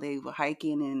mountain while they were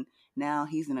hiking, and now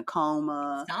he's in a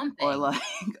coma. Or like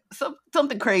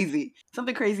something crazy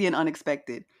and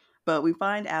unexpected. But we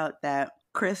find out that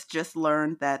Chris just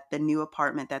learned that the new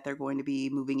apartment that they're going to be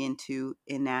moving into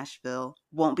in Nashville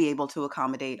won't be able to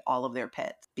accommodate all of their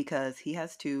pets because he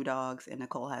has 2 dogs and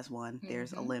Nicole has 1.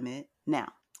 There's a limit.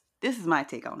 Now, this is my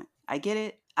take on it. I get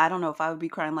it. I don't know if I would be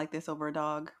crying like this over a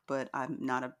dog, but I'm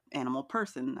not an animal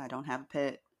person. I don't have a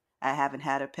pet. I haven't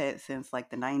had a pet since like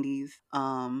the 90s.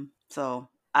 So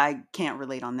I can't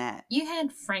relate on that. You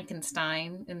had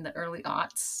Frankenstein in the early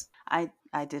aughts. I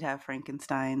did have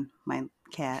Frankenstein, my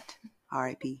cat.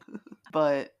 R.I.P.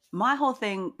 But my whole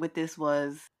thing with this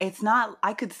was, it's not,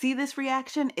 I could see this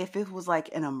reaction if it was like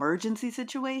an emergency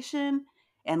situation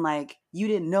and like you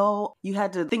didn't know, you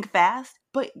had to think fast,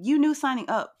 but you knew signing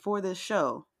up for this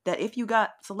show that if you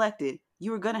got selected,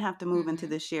 you were going to have to move into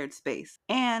this shared space.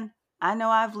 And I know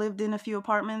I've lived in a few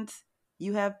apartments.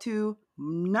 You have 2.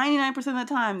 99% of the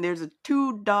time, there's a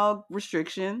 2-dog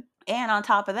restriction. And on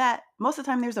top of that, most of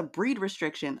the time there's a breed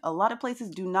restriction. A lot of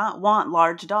places do not want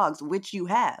large dogs, which you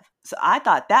have. So I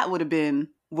thought that would have been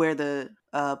where the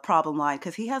problem lied,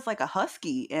 because he has like a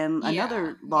husky and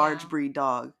another large breed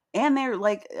dog. And they're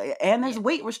like, and there's Yeah.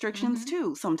 weight restrictions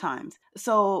too sometimes.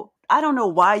 So I don't know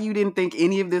why you didn't think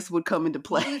any of this would come into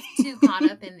play. He was too caught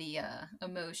up in the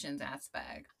emotions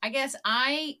aspect. I guess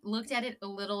I looked at it a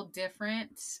little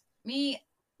different. Me,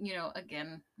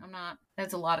 again,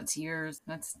 that's a lot of tears.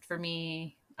 That's for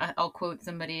me. I'll quote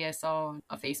somebody I saw on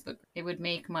Facebook. It would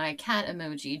make my cat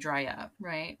emoji dry up,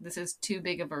 right? This is too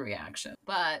big of a reaction.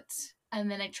 And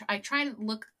then I try to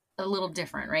look a little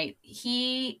different, right?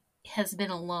 He has been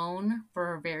alone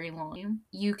for a very long time.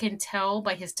 You can tell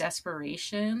by his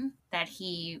desperation that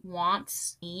he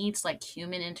needs like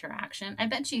human interaction. I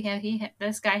bet you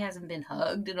this guy hasn't been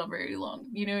hugged in a very long.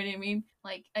 You know what I mean?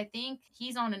 Like, I think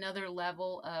he's on another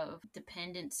level of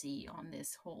dependency on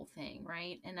this whole thing,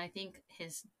 right? And I think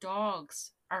his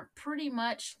dogs are pretty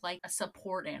much like a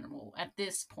support animal at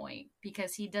this point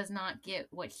because he does not get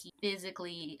what he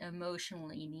physically,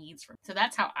 emotionally needs from. So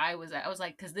that's how I was at. I was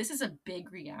like, because this is a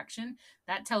big reaction.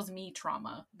 That tells me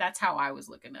trauma. That's how I was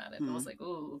looking at it. I was like,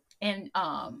 ooh. And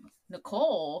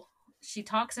Nicole, she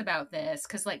talks about this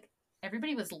because like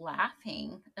everybody was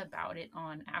laughing about it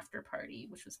on After Party,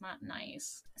 which was not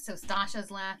nice. So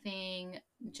Stasha's laughing,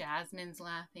 Jasmine's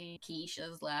laughing,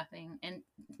 Keisha's laughing, and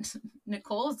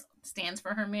Nicole stands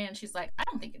for her man. She's like, I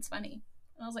don't think it's funny.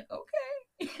 And I was like,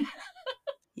 okay.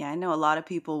 Yeah, I know a lot of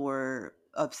people were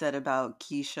upset about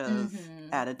Keisha's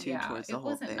attitude towards the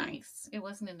whole thing. It wasn't nice. It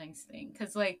wasn't a nice thing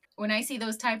because, like, when I see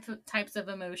those types of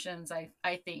emotions, I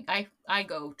think I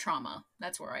go trauma.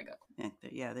 That's where I go.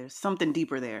 Yeah, there's something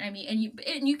deeper there. I mean,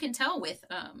 and you can tell with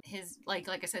his like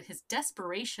I said, his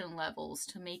desperation levels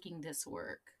to making this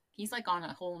work. He's like on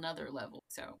a whole nother level.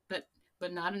 So, but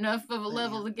not enough of a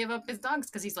level to give up his dogs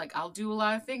because he's like, I'll do a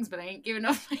lot of things, but I ain't giving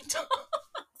up my dogs.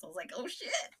 I was like, oh shit.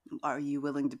 Are you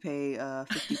willing to pay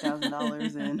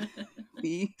 $50,000 in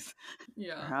fees?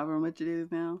 Yeah. Or however much it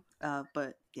is now.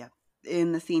 But yeah,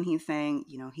 in the scene he's saying,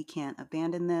 he can't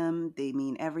abandon them. They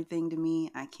mean everything to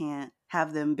me. I can't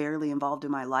have them barely involved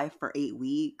in my life for 8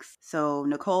 weeks. So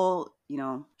Nicole,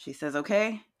 she says,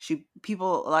 okay. A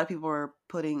lot of people are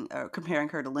comparing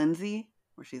her to Lindsay,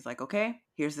 where she's like, okay,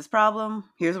 here's this problem.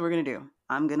 Here's what we're going to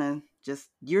do.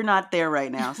 You're not there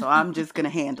right now, so I'm just going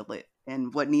to handle it.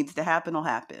 And what needs to happen will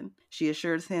happen. She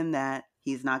assures him that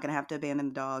he's not going to have to abandon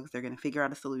the dogs. They're going to figure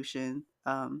out a solution.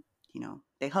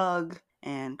 They hug,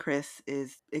 and Chris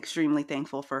is extremely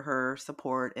thankful for her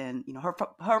support and,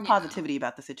 her positivity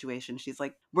about the situation. She's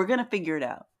like, we're going to figure it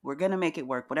out. We're going to make it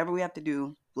work. Whatever we have to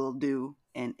do, we'll do.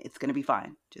 And it's going to be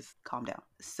fine. Just calm down.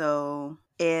 So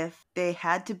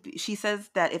she says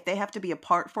that if they have to be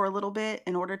apart for a little bit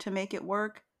in order to make it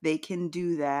work, they can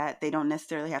do that. They don't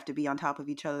necessarily have to be on top of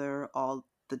each other all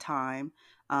the time.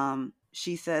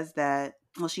 She says that,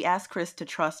 she asked Chris to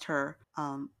trust her.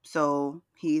 So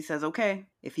he says, okay,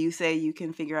 if you say you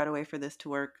can figure out a way for this to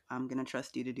work, I'm going to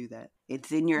trust you to do that.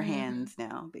 It's in your hands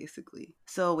now, basically.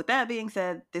 So with that being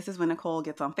said, this is when Nicole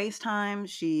gets on FaceTime.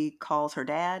 She calls her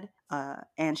dad,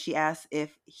 and she asks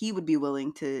if he would be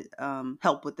willing to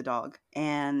help with the dog.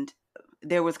 And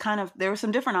there were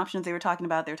some different options they were talking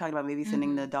about. They were talking about maybe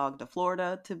sending the dog to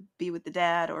Florida to be with the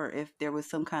dad, or if there was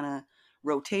some kind of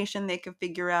rotation they could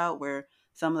figure out where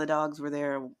some of the dogs were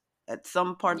there at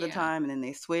some part of the time and then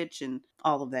they switch and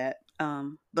all of that.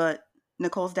 But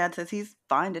Nicole's dad says he's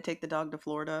fine to take the dog to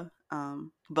Florida.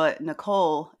 But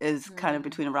Nicole is kind of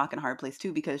between a rock and a hard place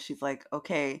too, because she's like,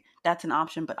 okay, that's an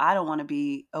option, but I don't want to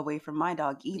be away from my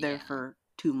dog either for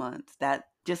 2 months. That,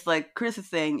 just like Chris is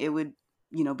saying, it would,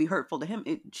 be hurtful to him.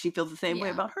 She feels the same way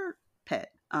about her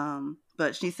pet.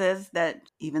 But she says that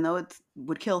even though it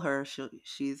would kill her,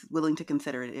 she's willing to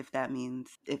consider it if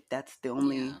that's the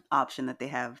only option that they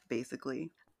have,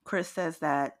 basically. Chris says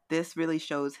that this really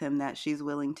shows him that she's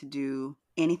willing to do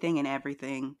anything and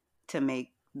everything to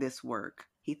make this work.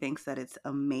 He thinks that it's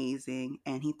amazing,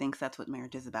 and he thinks that's what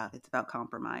marriage is about. It's about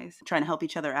compromise, trying to help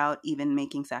each other out, even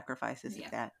making sacrifices if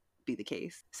that be the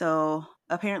case. So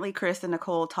apparently Chris and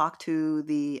Nicole talked to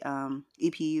the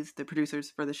EPs, the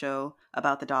producers for the show,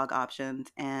 about the dog options,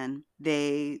 and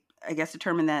they, I guess,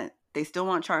 determined that they still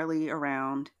want Charlie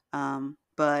around,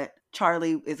 but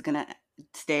Charlie is gonna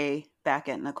stay back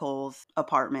at Nicole's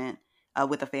apartment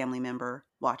with a family member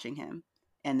watching him,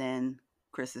 and then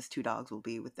Chris's 2 dogs will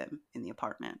be with them in the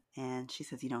apartment. And she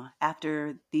says,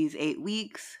 after these 8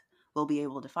 weeks, we'll be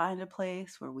able to find a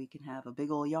place where we can have a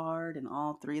big old yard and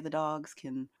all 3 of the dogs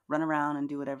can run around and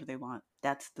do whatever they want.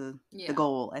 That's the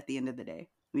goal at the end of the day.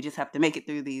 We just have to make it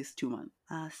through these 2 months.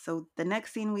 So the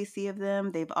next scene we see of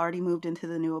them, they've already moved into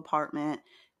the new apartment.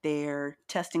 They're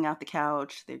testing out the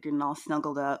couch. They're getting all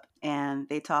snuggled up, and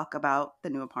they talk about the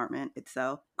new apartment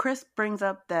itself. Chris brings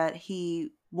up that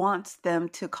he wants them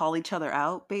to call each other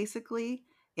out, basically.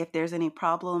 If there's any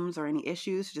problems or any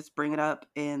issues, just bring it up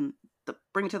and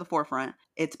bring it to the forefront.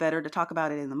 It's better to talk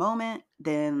about it in the moment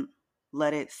than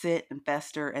let it sit and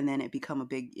fester and then it become a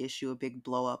big issue, a big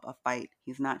blow up, a fight.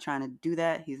 He's not trying to do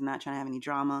that. He's not trying to have any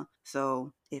drama.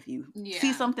 So if you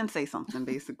see something, say something,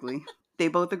 basically. They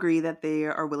both agree that they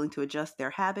are willing to adjust their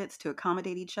habits to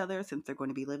accommodate each other since they're going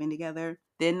to be living together.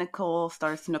 Then Nicole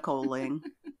starts Nicoling,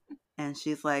 and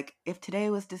she's like, if today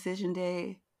was decision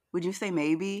day, would you say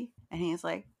maybe? And he's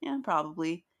like, yeah,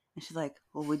 probably. And she's like,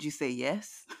 well, would you say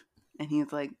yes? And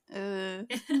he's like,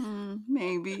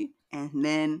 maybe. And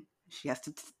then she has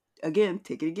to, again,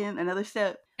 take it again, another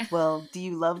step. Well, do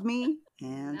you love me?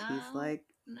 And he's like,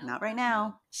 not right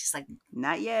now. She's like,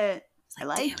 not yet. I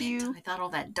like you. I thought all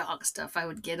that dog stuff I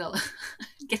would get a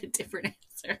different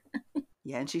answer.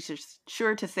 Yeah, and she's just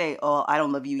sure to say, oh, I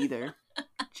don't love you either,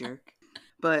 jerk.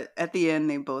 But at the end,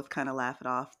 they both kind of laugh it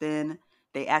off. Then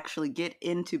they actually get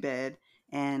into bed,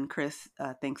 and Chris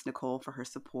thanks Nicole for her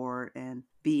support and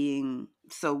being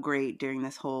so great during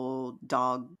this whole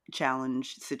dog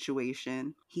challenge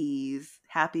situation. He's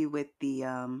happy with the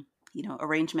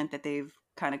arrangement that they've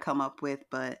kind of come up with,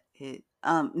 but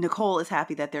Nicole is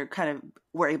happy that they're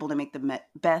were able to make the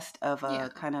best of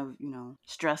a kind of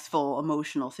stressful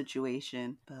emotional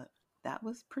situation. But that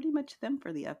was pretty much them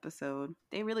for the episode.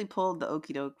 They really pulled the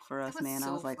okie doke for us, man.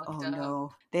 I was like, oh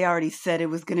no. They already said it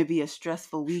was going to be a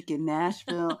stressful week in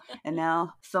Nashville, and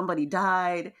now somebody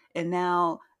died, and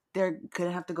now they're going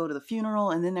to have to go to the funeral,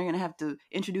 and then they're going to have to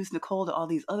introduce Nicole to all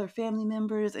these other family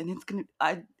members, and it's going to...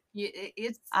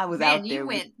 I was out there.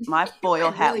 My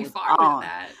foil hat was on.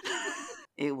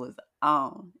 It was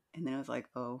on. And then it was like,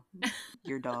 oh,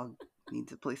 your dog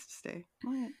needs a place to stay.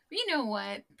 What? You know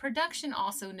what? Production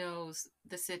also knows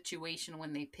the situation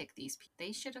when they pick these people.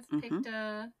 They should have picked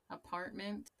a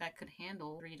apartment that could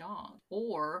handle 3 dogs,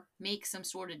 or make some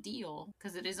sort of deal,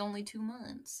 because it is only 2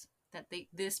 months that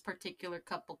this particular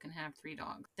couple can have 3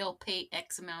 dogs. They'll pay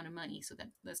X amount of money so that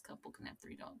this couple can have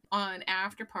 3 dogs. On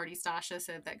After Party, Sasha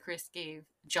said that Chris gave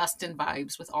Justin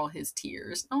vibes with all his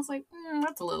tears. I was like,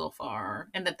 that's a little far.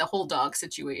 And that the whole dog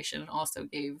situation also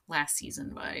gave last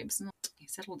season vibes.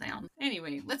 Settle down.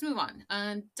 Anyway, let's move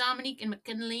on. Dominique and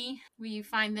McKinley, we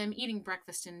find them eating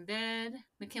breakfast in bed.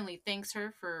 McKinley thanks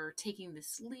her for taking the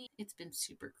sleep. It's been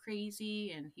super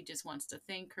crazy, and he just wants to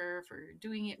thank her for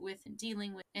doing it with and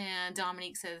dealing with. And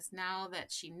Dominique says now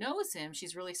that she knows him,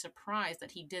 she's really surprised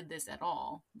that he did this at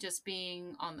all. Just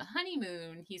being on the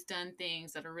honeymoon, he's done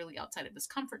things that are really outside of his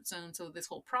comfort zone, so this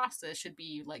whole process should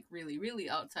be like really, really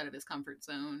outside of his comfort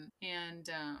zone. And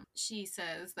she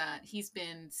says that he's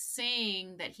been saying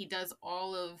that he does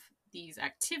all of these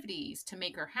activities to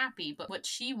make her happy, but what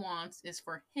she wants is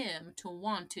for him to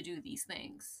want to do these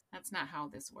things. That's not how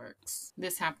this works.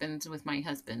 This happens with my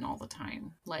husband all the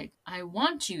time. Like, I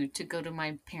want you to go to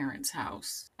my parents'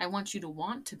 house. I want you to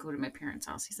want to go to my parents'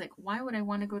 house. He's like, why would I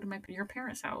want to go to your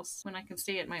parents' house when I can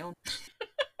stay at my own?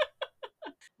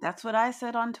 That's what I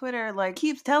said on Twitter. Like,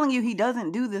 keeps telling you he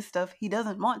doesn't do this stuff. He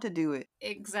doesn't want to do it.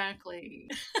 Exactly.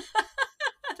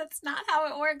 That's not how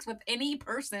it works with any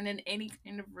person in any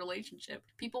kind of relationship.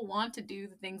 People want to do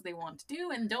the things they want to do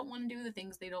and don't want to do the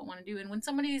things they don't want to do. And when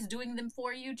somebody is doing them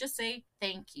for you, just say,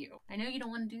 thank you. I know you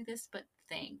don't want to do this, but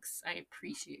thanks. I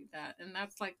appreciate that. And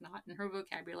that's like not in her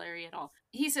vocabulary at all.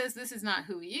 He says this is not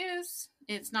who he is.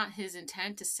 It's not his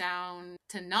intent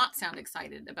to not sound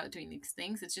excited about doing these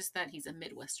things. It's just that he's a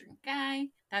Midwestern guy.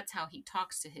 That's how he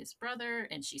talks to his brother.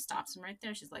 And she stops him right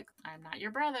there. She's like, I'm not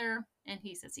your brother. And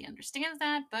he says he understands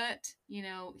that, but,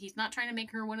 he's not trying to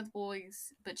make her one of the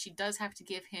boys, but she does have to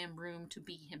give him room to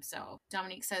be himself.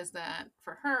 Dominique says that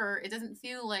for her, it doesn't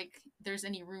feel like there's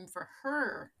any room for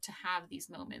her to have these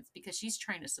moments because she's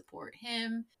trying to support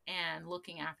him and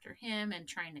looking after him and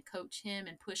trying to coach him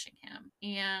and pushing him.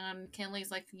 And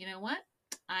Kenley's like, you know what?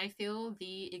 I feel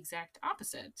the exact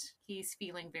opposite. He's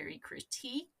feeling very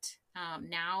critiqued.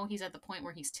 Now he's at the point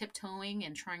where he's tiptoeing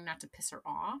and trying not to piss her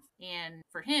off. And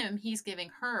for him, he's giving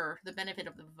her the benefit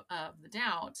of the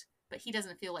doubt, but he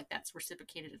doesn't feel like that's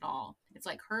reciprocated at all. It's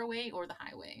like her way or the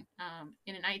highway.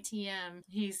 In an ITM,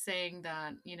 he's saying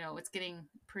that, it's getting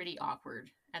pretty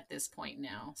awkward at this point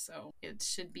now. So it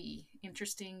should be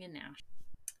interesting and now.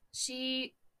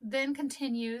 She then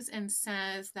continues and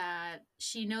says that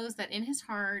she knows that in his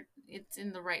heart, it's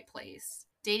in the right place.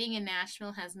 Dating in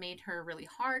Nashville has made her really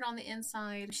hard on the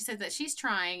inside. She says that she's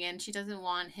trying and she doesn't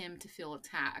want him to feel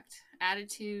attacked.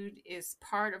 Attitude is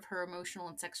part of her emotional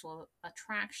and sexual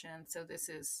attraction, so this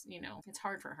is, it's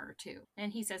hard for her too.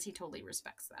 And he says he totally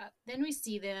respects that. Then we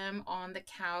see them on the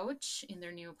couch in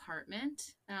their new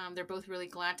apartment. They're both really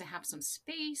glad to have some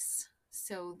space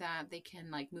so that they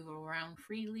can move around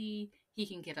freely. He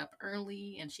can get up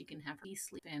early and she can have her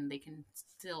sleep and they can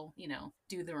still,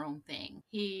 do their own thing.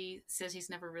 He says he's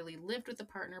never really lived with a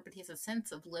partner, but he has a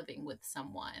sense of living with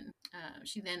someone.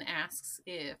 She then asks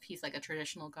if he's a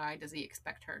traditional guy, does he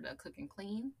expect her to cook and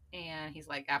clean? And he's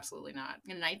like, absolutely not.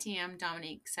 In an ITM,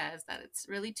 Dominique says that it's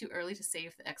really too early to say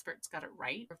if the experts got it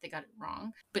right or if they got it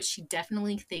wrong, but she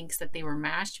definitely thinks that they were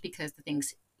matched because the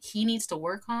things he needs to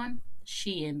work on,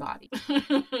 she embodied.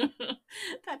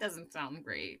 That doesn't sound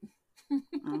great.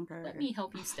 Okay. Let me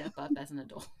help you step up as an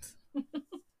adult.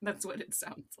 That's what it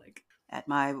sounds like. At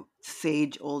my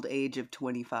sage old age of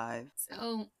 25.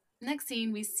 So, next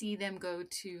scene, we see them go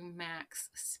to Mac's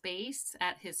space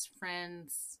at his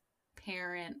friend's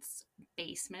parents'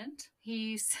 basement.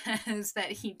 He says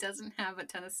that he doesn't have a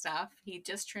ton of stuff. He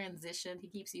just transitioned. He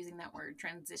keeps using that word,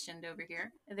 transitioned over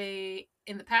here.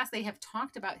 In the past, they have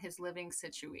talked about his living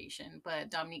situation,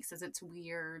 but Dominique says it's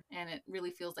weird and it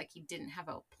really feels like he didn't have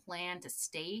a plan to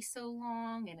stay so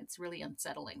long and it's really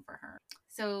unsettling for her.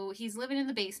 So he's living in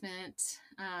the basement.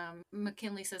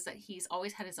 McKinley says that he's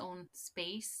always had his own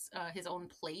space, his own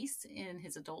place in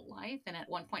his adult life, and at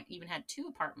one point even had 2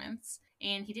 apartments,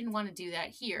 and he didn't want to do that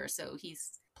here, so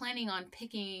he's planning on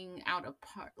picking out a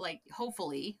part,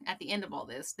 hopefully at the end of all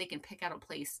this, they can pick out a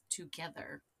place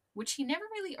together, which he never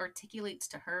really articulates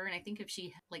to her. And I think if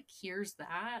she hears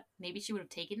that, maybe she would have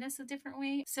taken this a different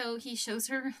way. So he shows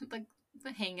her the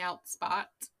hangout spot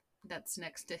that's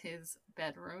next to his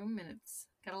bedroom, and it's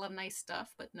got a lot of nice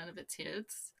stuff, but none of it's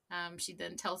his. She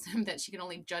then tells him that she can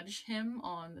only judge him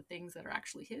on the things that are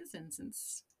actually his, and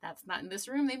since that's not in this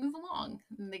room, they move along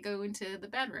and they go into the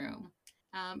bedroom.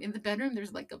 In the bedroom,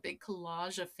 there's a big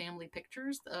collage of family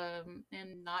pictures,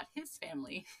 and not his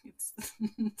family.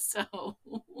 So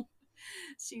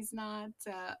she's not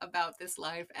about this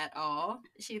life at all.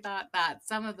 She thought that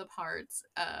some of the parts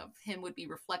of him would be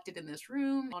reflected in this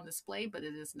room on display, but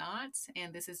it is not.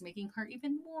 And this is making her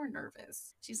even more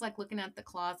nervous. She's looking at the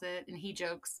closet and he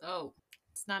jokes, "Oh,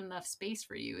 it's not enough space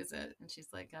for you, is it?" And she's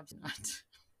like, "Absolutely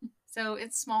not." So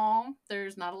it's small.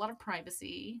 There's not a lot of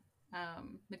privacy.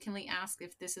 McKinley asks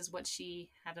if this is what she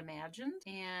had imagined,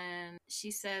 and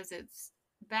she says it's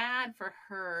bad for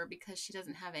her because she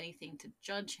doesn't have anything to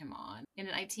judge him on. In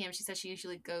an ITM, she says she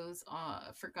usually goes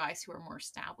for guys who are more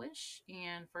established,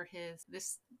 and for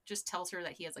this just tells her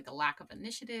that he has a lack of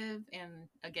initiative, and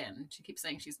again, she keeps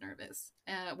saying she's nervous.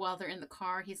 While they're in the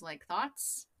car, he's like,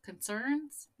 "Thoughts?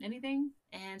 Concerns? Anything?"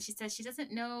 And she says she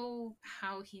doesn't know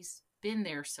how he's been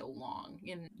there so long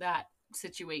in that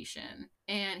situation.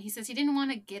 And he says he didn't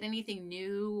want to get anything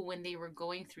new when they were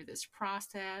going through this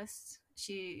process.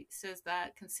 She says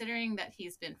that considering that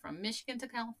he's been from Michigan to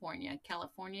California,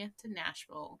 California to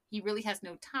Nashville, he really has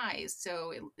no ties.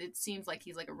 So it seems like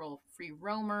he's a real free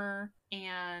roamer.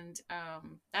 And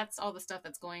that's all the stuff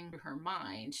that's going through her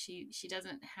mind. She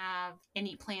doesn't have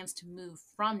any plans to move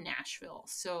from Nashville.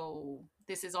 So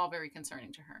this is all very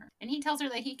concerning to her. And he tells her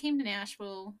that he came to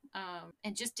Nashville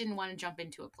and just didn't want to jump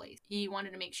into a place. He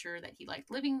wanted to make sure that he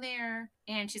liked living there.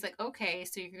 And she's like, okay,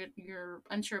 so you're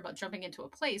unsure about jumping into a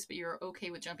place, but you're okay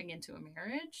with jumping into a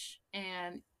marriage?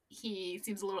 And he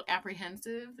seems a little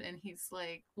apprehensive, and he's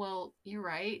like, well, you're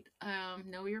right.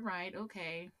 No, you're right.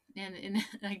 Okay. And in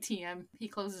ITM, he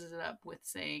closes it up with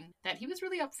saying that he was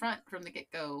really upfront from the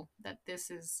get-go that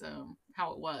this is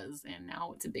how it was, and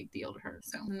now it's a big deal to her.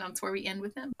 So that's where we end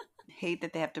with him. Hate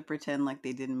that they have to pretend like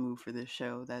they didn't move for this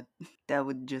show. That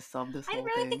would just solve this whole thing.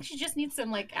 I really think she just needs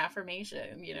some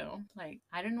affirmation,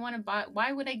 I didn't want to buy.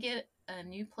 Why would I get a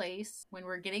new place when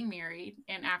we're getting married,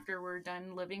 and after we're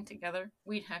done living together,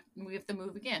 we have to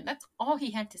move again? That's all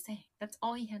he had to say.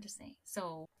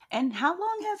 So. And how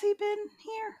long has he been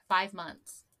here? 5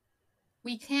 months.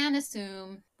 We can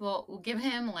assume, we'll give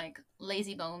him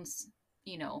lazy bones,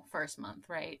 first month,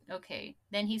 right? Okay.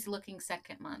 Then he's looking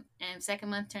second month, and second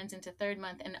month turns into third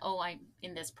month, and I'm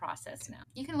in this process now.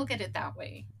 You can look at it that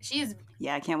way.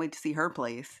 Yeah, I can't wait to see her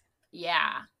place.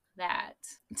 Yeah, that.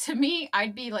 To me,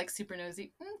 I'd be super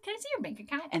nosy. Can I see your bank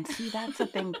account? And see, that's the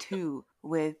thing too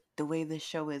with the way the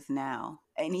show is now.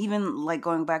 And even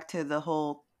going back to the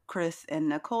whole Chris and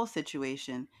Nicole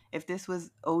situation, if this was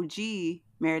OG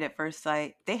Married at First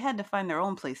Sight, they had to find their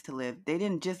own place to live. They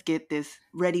didn't just get this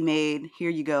ready-made, here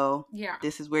you go. Yeah.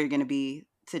 This is where you're going to be.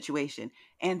 situation.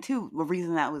 And two, the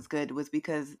reason that was good was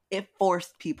because it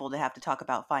forced people to have to talk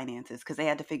about finances because they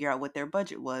had to figure out what their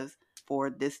budget was for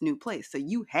this new place. So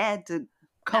you had to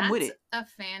come with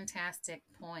That's it. a fantastic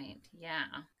point. Yeah.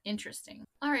 Interesting.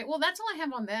 All right. Well, that's all I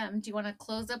have on them. Do you want to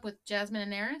close up with Jasmine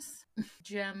and Eris?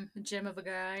 Gem of a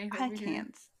guy. I over here.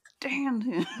 can't stand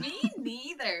him. Me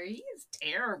neither. He is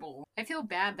terrible. I feel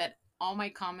bad that all my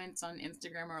comments on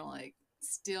Instagram are like,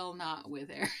 still not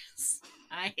with Eris.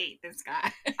 I hate this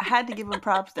guy. I had to give him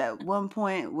props at one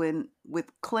point when with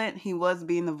Clint, he was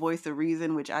being the voice of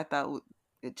reason, which I thought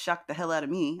it shocked the hell out of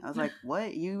me. I was like,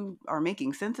 what? You are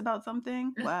making sense about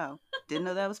something? Wow. Didn't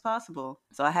know that was possible.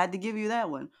 So I had to give you that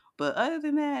one. But other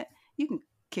than that, you can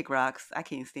kick rocks. I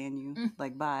can't stand you.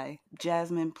 Like, bye.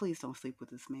 Jasmine, please don't sleep with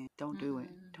this man. Don't do it.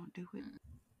 Don't do it.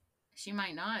 She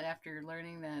might not after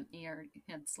learning that he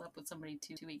had slept with somebody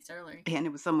two weeks earlier. And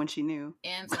it was someone she knew.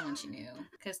 And someone she knew.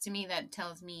 Because to me, that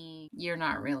tells me you're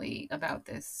not really about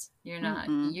this. You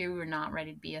were not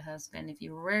ready to be a husband. If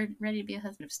you were ready to be a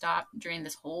husband, stop during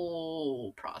this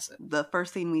whole process. The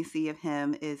first thing we see of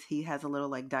him is he has a little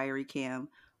like diary cam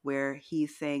where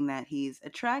he's saying that he's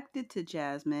attracted to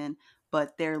Jasmine,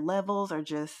 but their levels are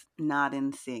just not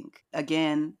in sync.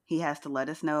 Again, he has to let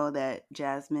us know that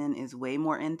Jasmine is way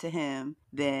more into him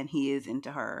than he is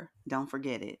into her. Don't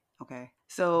forget it, okay?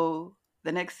 So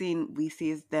the next scene we see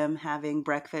is them having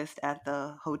breakfast at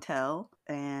the hotel,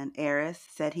 and Eris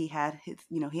said he had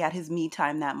his me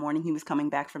time that morning. He was coming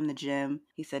back from the gym.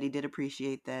 He said he did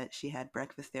appreciate that she had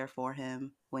breakfast there for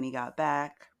him when he got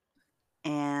back.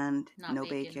 And Not no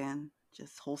bacon,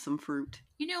 just wholesome fruit.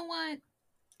 You know what?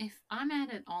 If I'm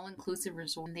at an all-inclusive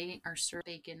resort and they are served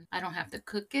bacon, I don't have to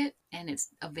cook it, and it's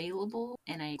available,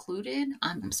 and I included,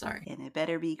 I'm sorry. And it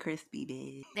better be crispy,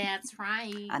 babe. That's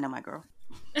right. I know my girl.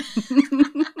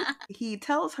 He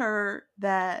tells her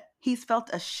that he's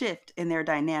felt a shift in their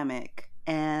dynamic,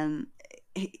 and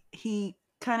he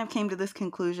kind of came to this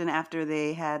conclusion after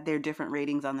they had their different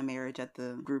ratings on the marriage at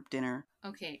the group dinner.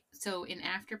 Okay, so in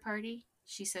After Party,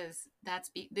 she says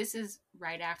this is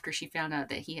right after she found out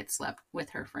that he had slept with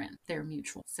her friend. They're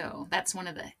mutual. So that's one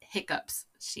of the hiccups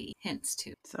she hints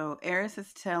to. So Eris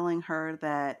is telling her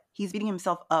that he's beating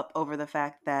himself up over the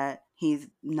fact that he's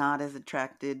not as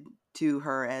attracted to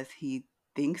her as he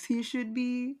thinks he should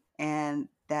be, and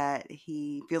that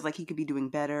he feels like he could be doing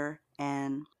better.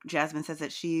 And Jasmine says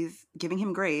that she's giving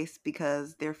him grace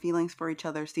because their feelings for each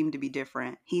other seem to be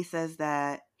different. He says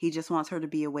that he just wants her to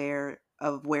be aware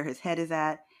of where his head is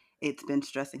at. It's been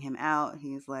stressing him out.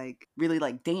 He's like really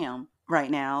like damn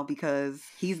right now because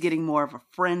he's getting more of a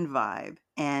friend vibe.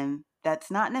 And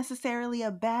that's not necessarily a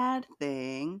bad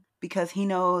thing because he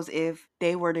knows if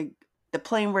the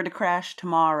plane were to crash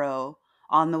tomorrow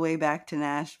on the way back to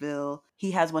Nashville, he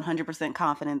has 100%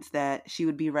 confidence that she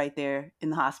would be right there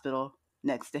in the hospital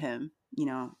next to him. You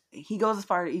know, he goes as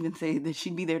far to even say that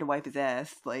she'd be there to wipe his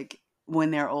ass, like,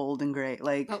 when they're old and gray.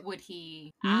 Like, but would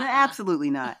he? Absolutely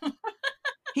not.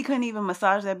 He couldn't even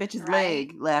massage that bitch's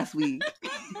leg last week.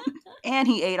 And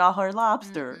he ate all her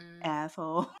lobster,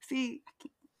 asshole. See,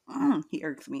 he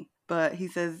irks me. But he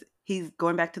says he's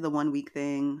going back to the 1 week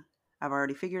thing. I've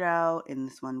already figured out in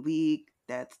this 1 week,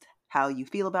 that's how you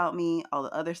feel about me, all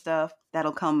the other stuff,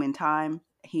 that'll come in time.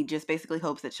 He just basically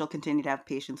hopes that she'll continue to have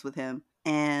patience with him.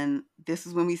 And this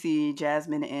is when we see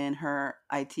Jasmine in her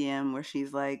ITM where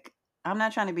she's like, I'm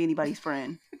not trying to be anybody's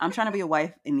friend. I'm trying to be a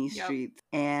wife in these streets.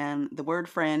 And the word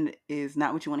friend is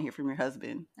not what you want to hear from your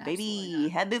husband. Absolutely Baby,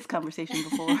 not. Had this conversation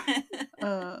before.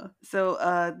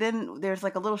 So then there's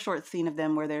like a little short scene of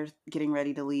them where they're getting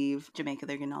ready to leave Jamaica.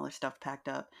 They're getting all their stuff packed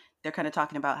up. They're kind of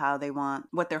talking about how they want,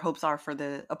 what their hopes are for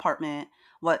the apartment,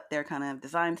 what their kind of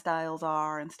design styles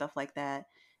are and stuff like that.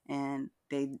 And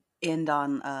they end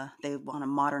on, they want a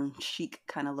modern chic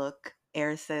kind of look.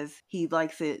 Eris says he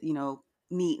likes it,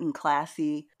 neat and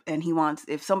classy. And he wants,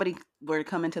 if somebody were to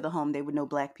come into the home, they would know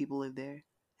black people live there.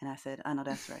 And I said, I know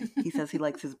that's right. He says he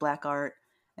likes his black art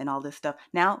and all this stuff.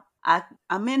 Now,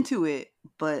 I'm into it,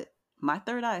 but my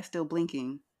third eye is still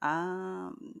blinking.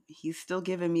 He's still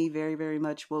giving me very, very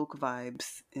much woke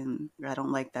vibes, and I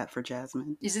don't like that for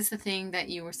Jasmine. Is this the thing that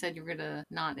you said you were gonna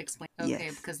not explain? Okay,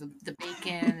 yes. Because of the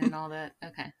bacon and all that.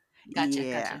 Okay,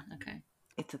 gotcha. Okay,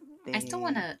 it's a thing. I still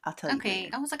want to. I'll tell you.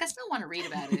 Okay, I was like, I still want to read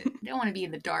about it. I don't want to be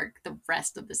in the dark the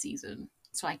rest of the season,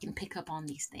 so I can pick up on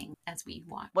these things as we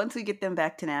watch. Once we get them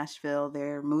back to Nashville,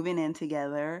 they're moving in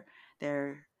together.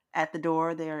 They're at the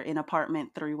door. They're in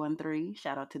apartment 313.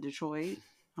 Shout out to Detroit.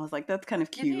 I was like, that's kind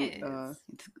of cute. It is.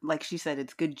 It's like she said,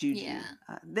 it's good juju. Yeah.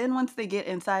 Then once they get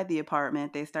inside the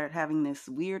apartment, they start having this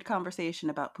weird conversation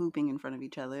about pooping in front of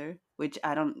each other, which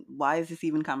I don't, why is this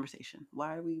even conversation?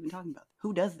 Why are we even talking about that?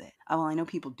 Who does that? Oh, well, I know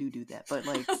people do that, but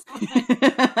like.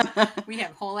 We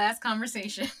have whole ass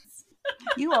conversations.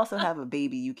 You also have a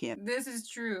baby you can't. This is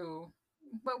true.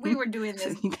 But we were doing this.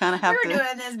 So you kind of have we were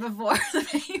doing this before the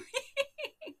baby.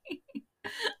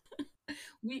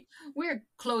 We're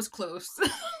close.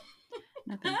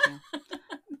 No, thank you.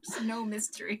 There's no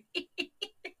mystery.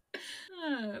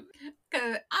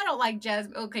 Because I don't like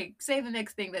Jasmine. Okay, say the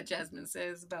next thing that Jasmine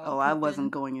says about pooping. I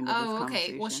wasn't going into this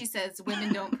conversation. Okay. Well, she says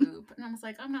women don't poop. And I was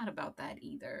like, I'm not about that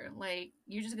either. Like,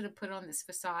 you're just going to put on this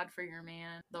facade for your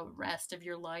man the rest of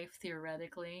your life,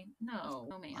 theoretically. No,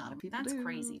 man. That's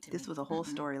crazy to me. This was a whole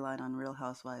storyline on Real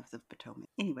Housewives of Potomac.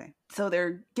 Anyway, so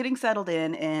they're getting settled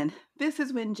in, and this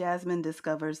is when Jasmine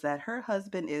discovers that her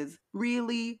husband is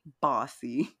really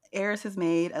bossy. Eris has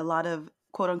made a lot of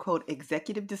quote-unquote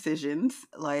executive decisions,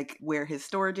 like where his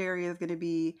storage area is going to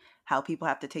be, how people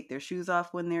have to take their shoes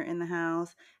off when they're in the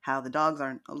house, how the dogs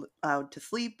aren't allowed to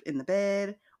sleep in the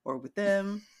bed or with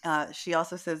them. She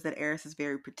also says that Eris is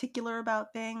very particular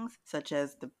about things, such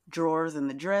as the drawers in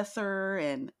the dresser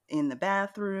and in the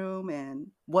bathroom and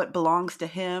what belongs to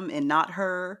him and not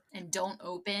her. And don't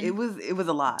open. It was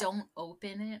a lot. Don't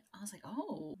open it. I was like,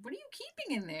 oh, what are you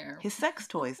keeping in there? His sex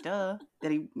toys, duh.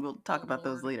 We'll talk about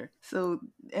those later. So,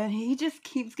 and he just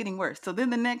keeps getting worse. So then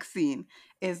the next scene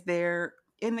is they're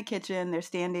in the kitchen,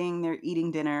 they're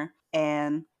eating dinner,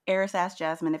 and Eris asked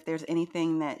Jasmine if there's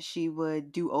anything that she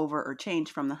would do over or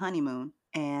change from the honeymoon.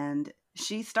 And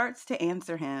she starts to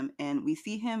answer him, and we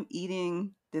see him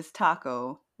eating this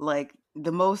taco like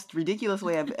the most ridiculous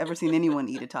way I've ever seen anyone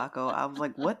eat a taco. I was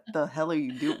like, what the hell are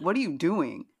you doing? What are you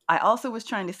doing? I also was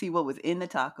trying to see what was in the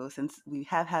taco since we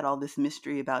have had all this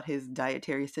mystery about his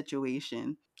dietary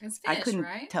situation. It's fish, I couldn't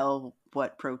tell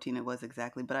what protein it was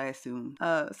exactly, but I assume.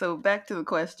 So back to the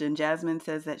question, Jasmine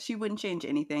says that she wouldn't change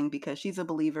anything because she's a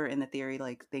believer in the theory,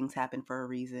 like things happen for a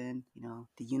reason, you know,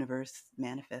 the universe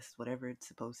manifests whatever it's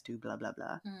supposed to, blah, blah,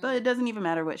 blah. But it doesn't even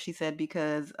matter what she said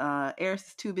because Eris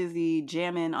is too busy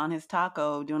jamming on his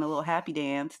taco, doing a little happy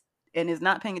dance, and is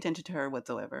not paying attention to her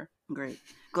whatsoever. Great.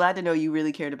 Glad to know you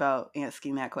really cared about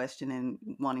asking that question and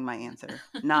wanting my answer.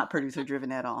 Not producer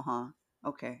driven at all, huh?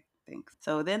 Okay. Thanks.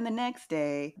 So then the next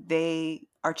day, they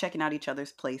are checking out each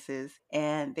other's places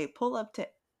and they pull up to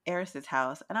Eris's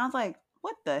house. And I was like,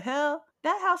 what the hell?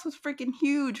 That house was freaking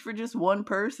huge for just one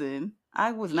person.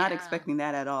 I was not expecting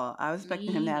that at all. I was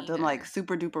expecting him to have done like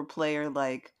super duper player,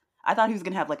 like I thought he was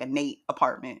going to have like a Nate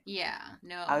apartment. Yeah,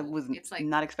 no. I was like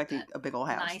not expecting a big old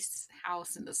house. Nice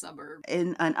house in the suburbs.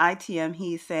 In an ITM,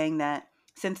 he's saying that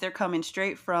since they're coming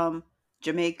straight from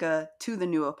Jamaica to the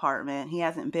new apartment, he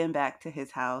hasn't been back to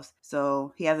his house.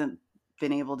 So he hasn't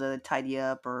been able to tidy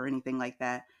up or anything like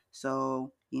that.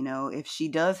 So, you know, if she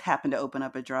does happen to open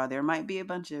up a drawer, there might be a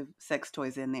bunch of sex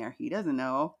toys in there. He doesn't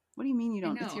know. What do you mean you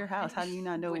don't? It's your house. How do you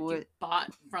not know what you bought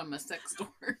from a sex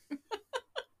store?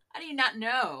 How do you not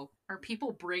know? Are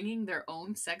people bringing their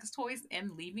own sex toys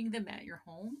and leaving them at your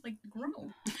home? Like,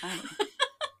 grow.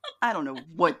 I don't know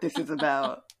what this is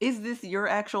about. Is this your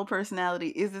actual personality?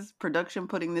 Is this production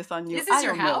putting this on you? Is this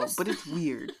your house? Know, but it's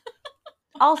weird.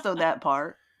 Also, that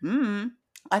part.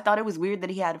 I thought it was weird that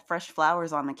he had fresh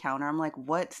flowers on the counter. I'm like,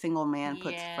 what single man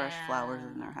puts fresh flowers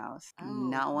in their house?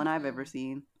 Not one I've ever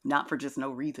seen. Not for just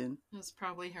no reason. It was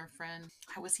probably her friend.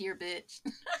 I was here, bitch.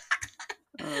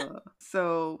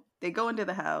 So they go into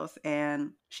the house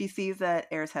and she sees that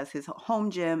Eris has his home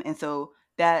gym. And so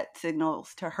that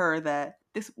signals to her that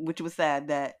which was sad,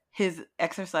 that his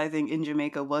exercising in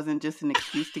Jamaica wasn't just an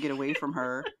excuse to get away from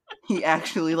her. He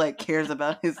actually like cares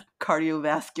about his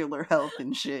cardiovascular health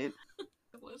and shit.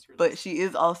 But she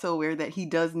is also aware that he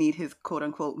does need his quote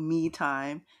unquote me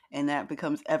time. And that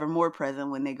becomes ever more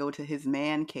present when they go to his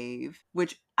man cave,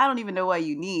 which I don't even know why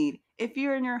you need. If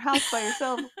you're in your house by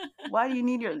yourself, why do you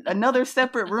need another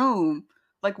separate room?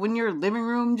 Like, when your living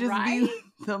room just be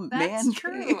the man cave. That's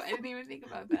true. I didn't even think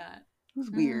about that. It was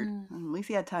weird. At least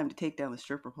he had time to take down the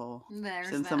stripper pole.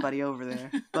 Send somebody over there.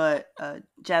 But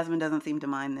Jasmine doesn't seem to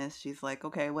mind this. She's like,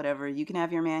 okay, whatever. You can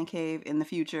have your man cave in the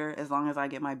future as long as I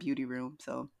get my beauty room.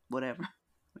 So, whatever.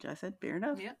 Which I said, fair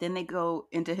enough. Yep. Then they go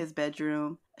into his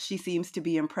bedroom. She seems to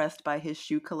be impressed by his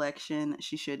shoe collection.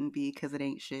 She shouldn't be because it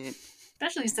ain't shit.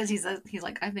 Especially since he's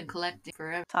like, I've been collecting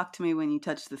forever. Talk to me when you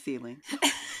touch the ceiling.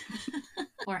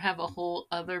 Or have a whole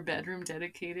other bedroom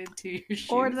dedicated to your shoes.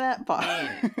 Or that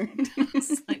part.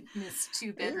 It's like this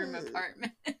 2-bedroom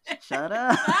apartment. Shut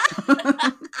up.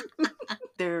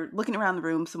 they're looking around the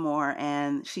room some more,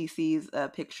 and she sees a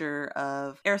picture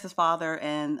of Eris's father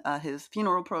and his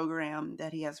funeral program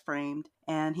that he has framed.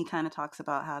 And he kind of talks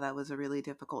about how that was a really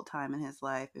difficult time in his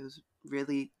life. It was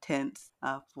really tense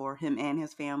for him and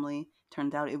his family.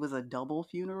 Turned out it was a double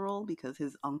funeral because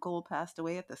his uncle passed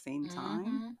away at the same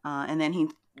time. And then he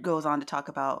goes on to talk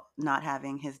about not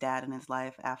having his dad in his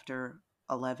life after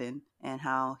 11, and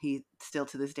how he still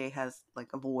to this day has like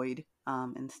a void,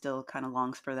 and still kind of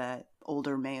longs for that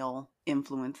older male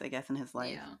influence, I guess, in his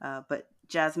life. But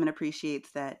Jasmine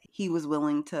appreciates that he was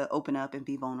willing to open up and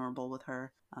be vulnerable with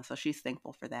her, so she's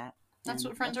thankful for that. That's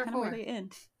what friends are for. Where they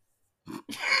end.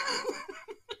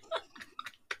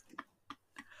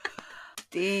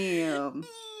 Damn.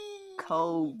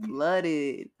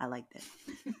 Cold-blooded. I like that.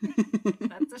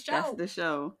 That's the show. That's the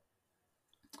show.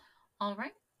 All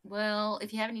right. Well,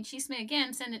 if you have any Chisme,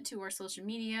 again, send it to our social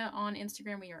media. On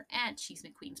Instagram, we are at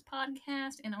Chisme Queens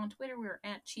Podcast, and on Twitter, we are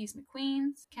at Chisme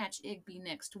Queens. Catch Igby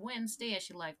next Wednesday as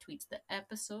she live tweets the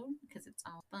episode, because it's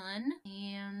all fun.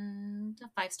 And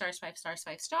 5 stars, 5 stars,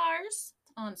 5 stars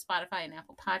on Spotify and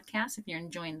Apple Podcasts. If you're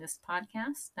enjoying this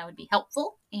podcast, that would be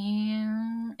helpful.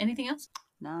 And anything else?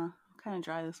 Nah, I'm kind of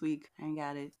dry this week. I ain't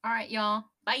got it. All right, y'all.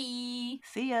 Bye.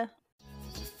 See ya.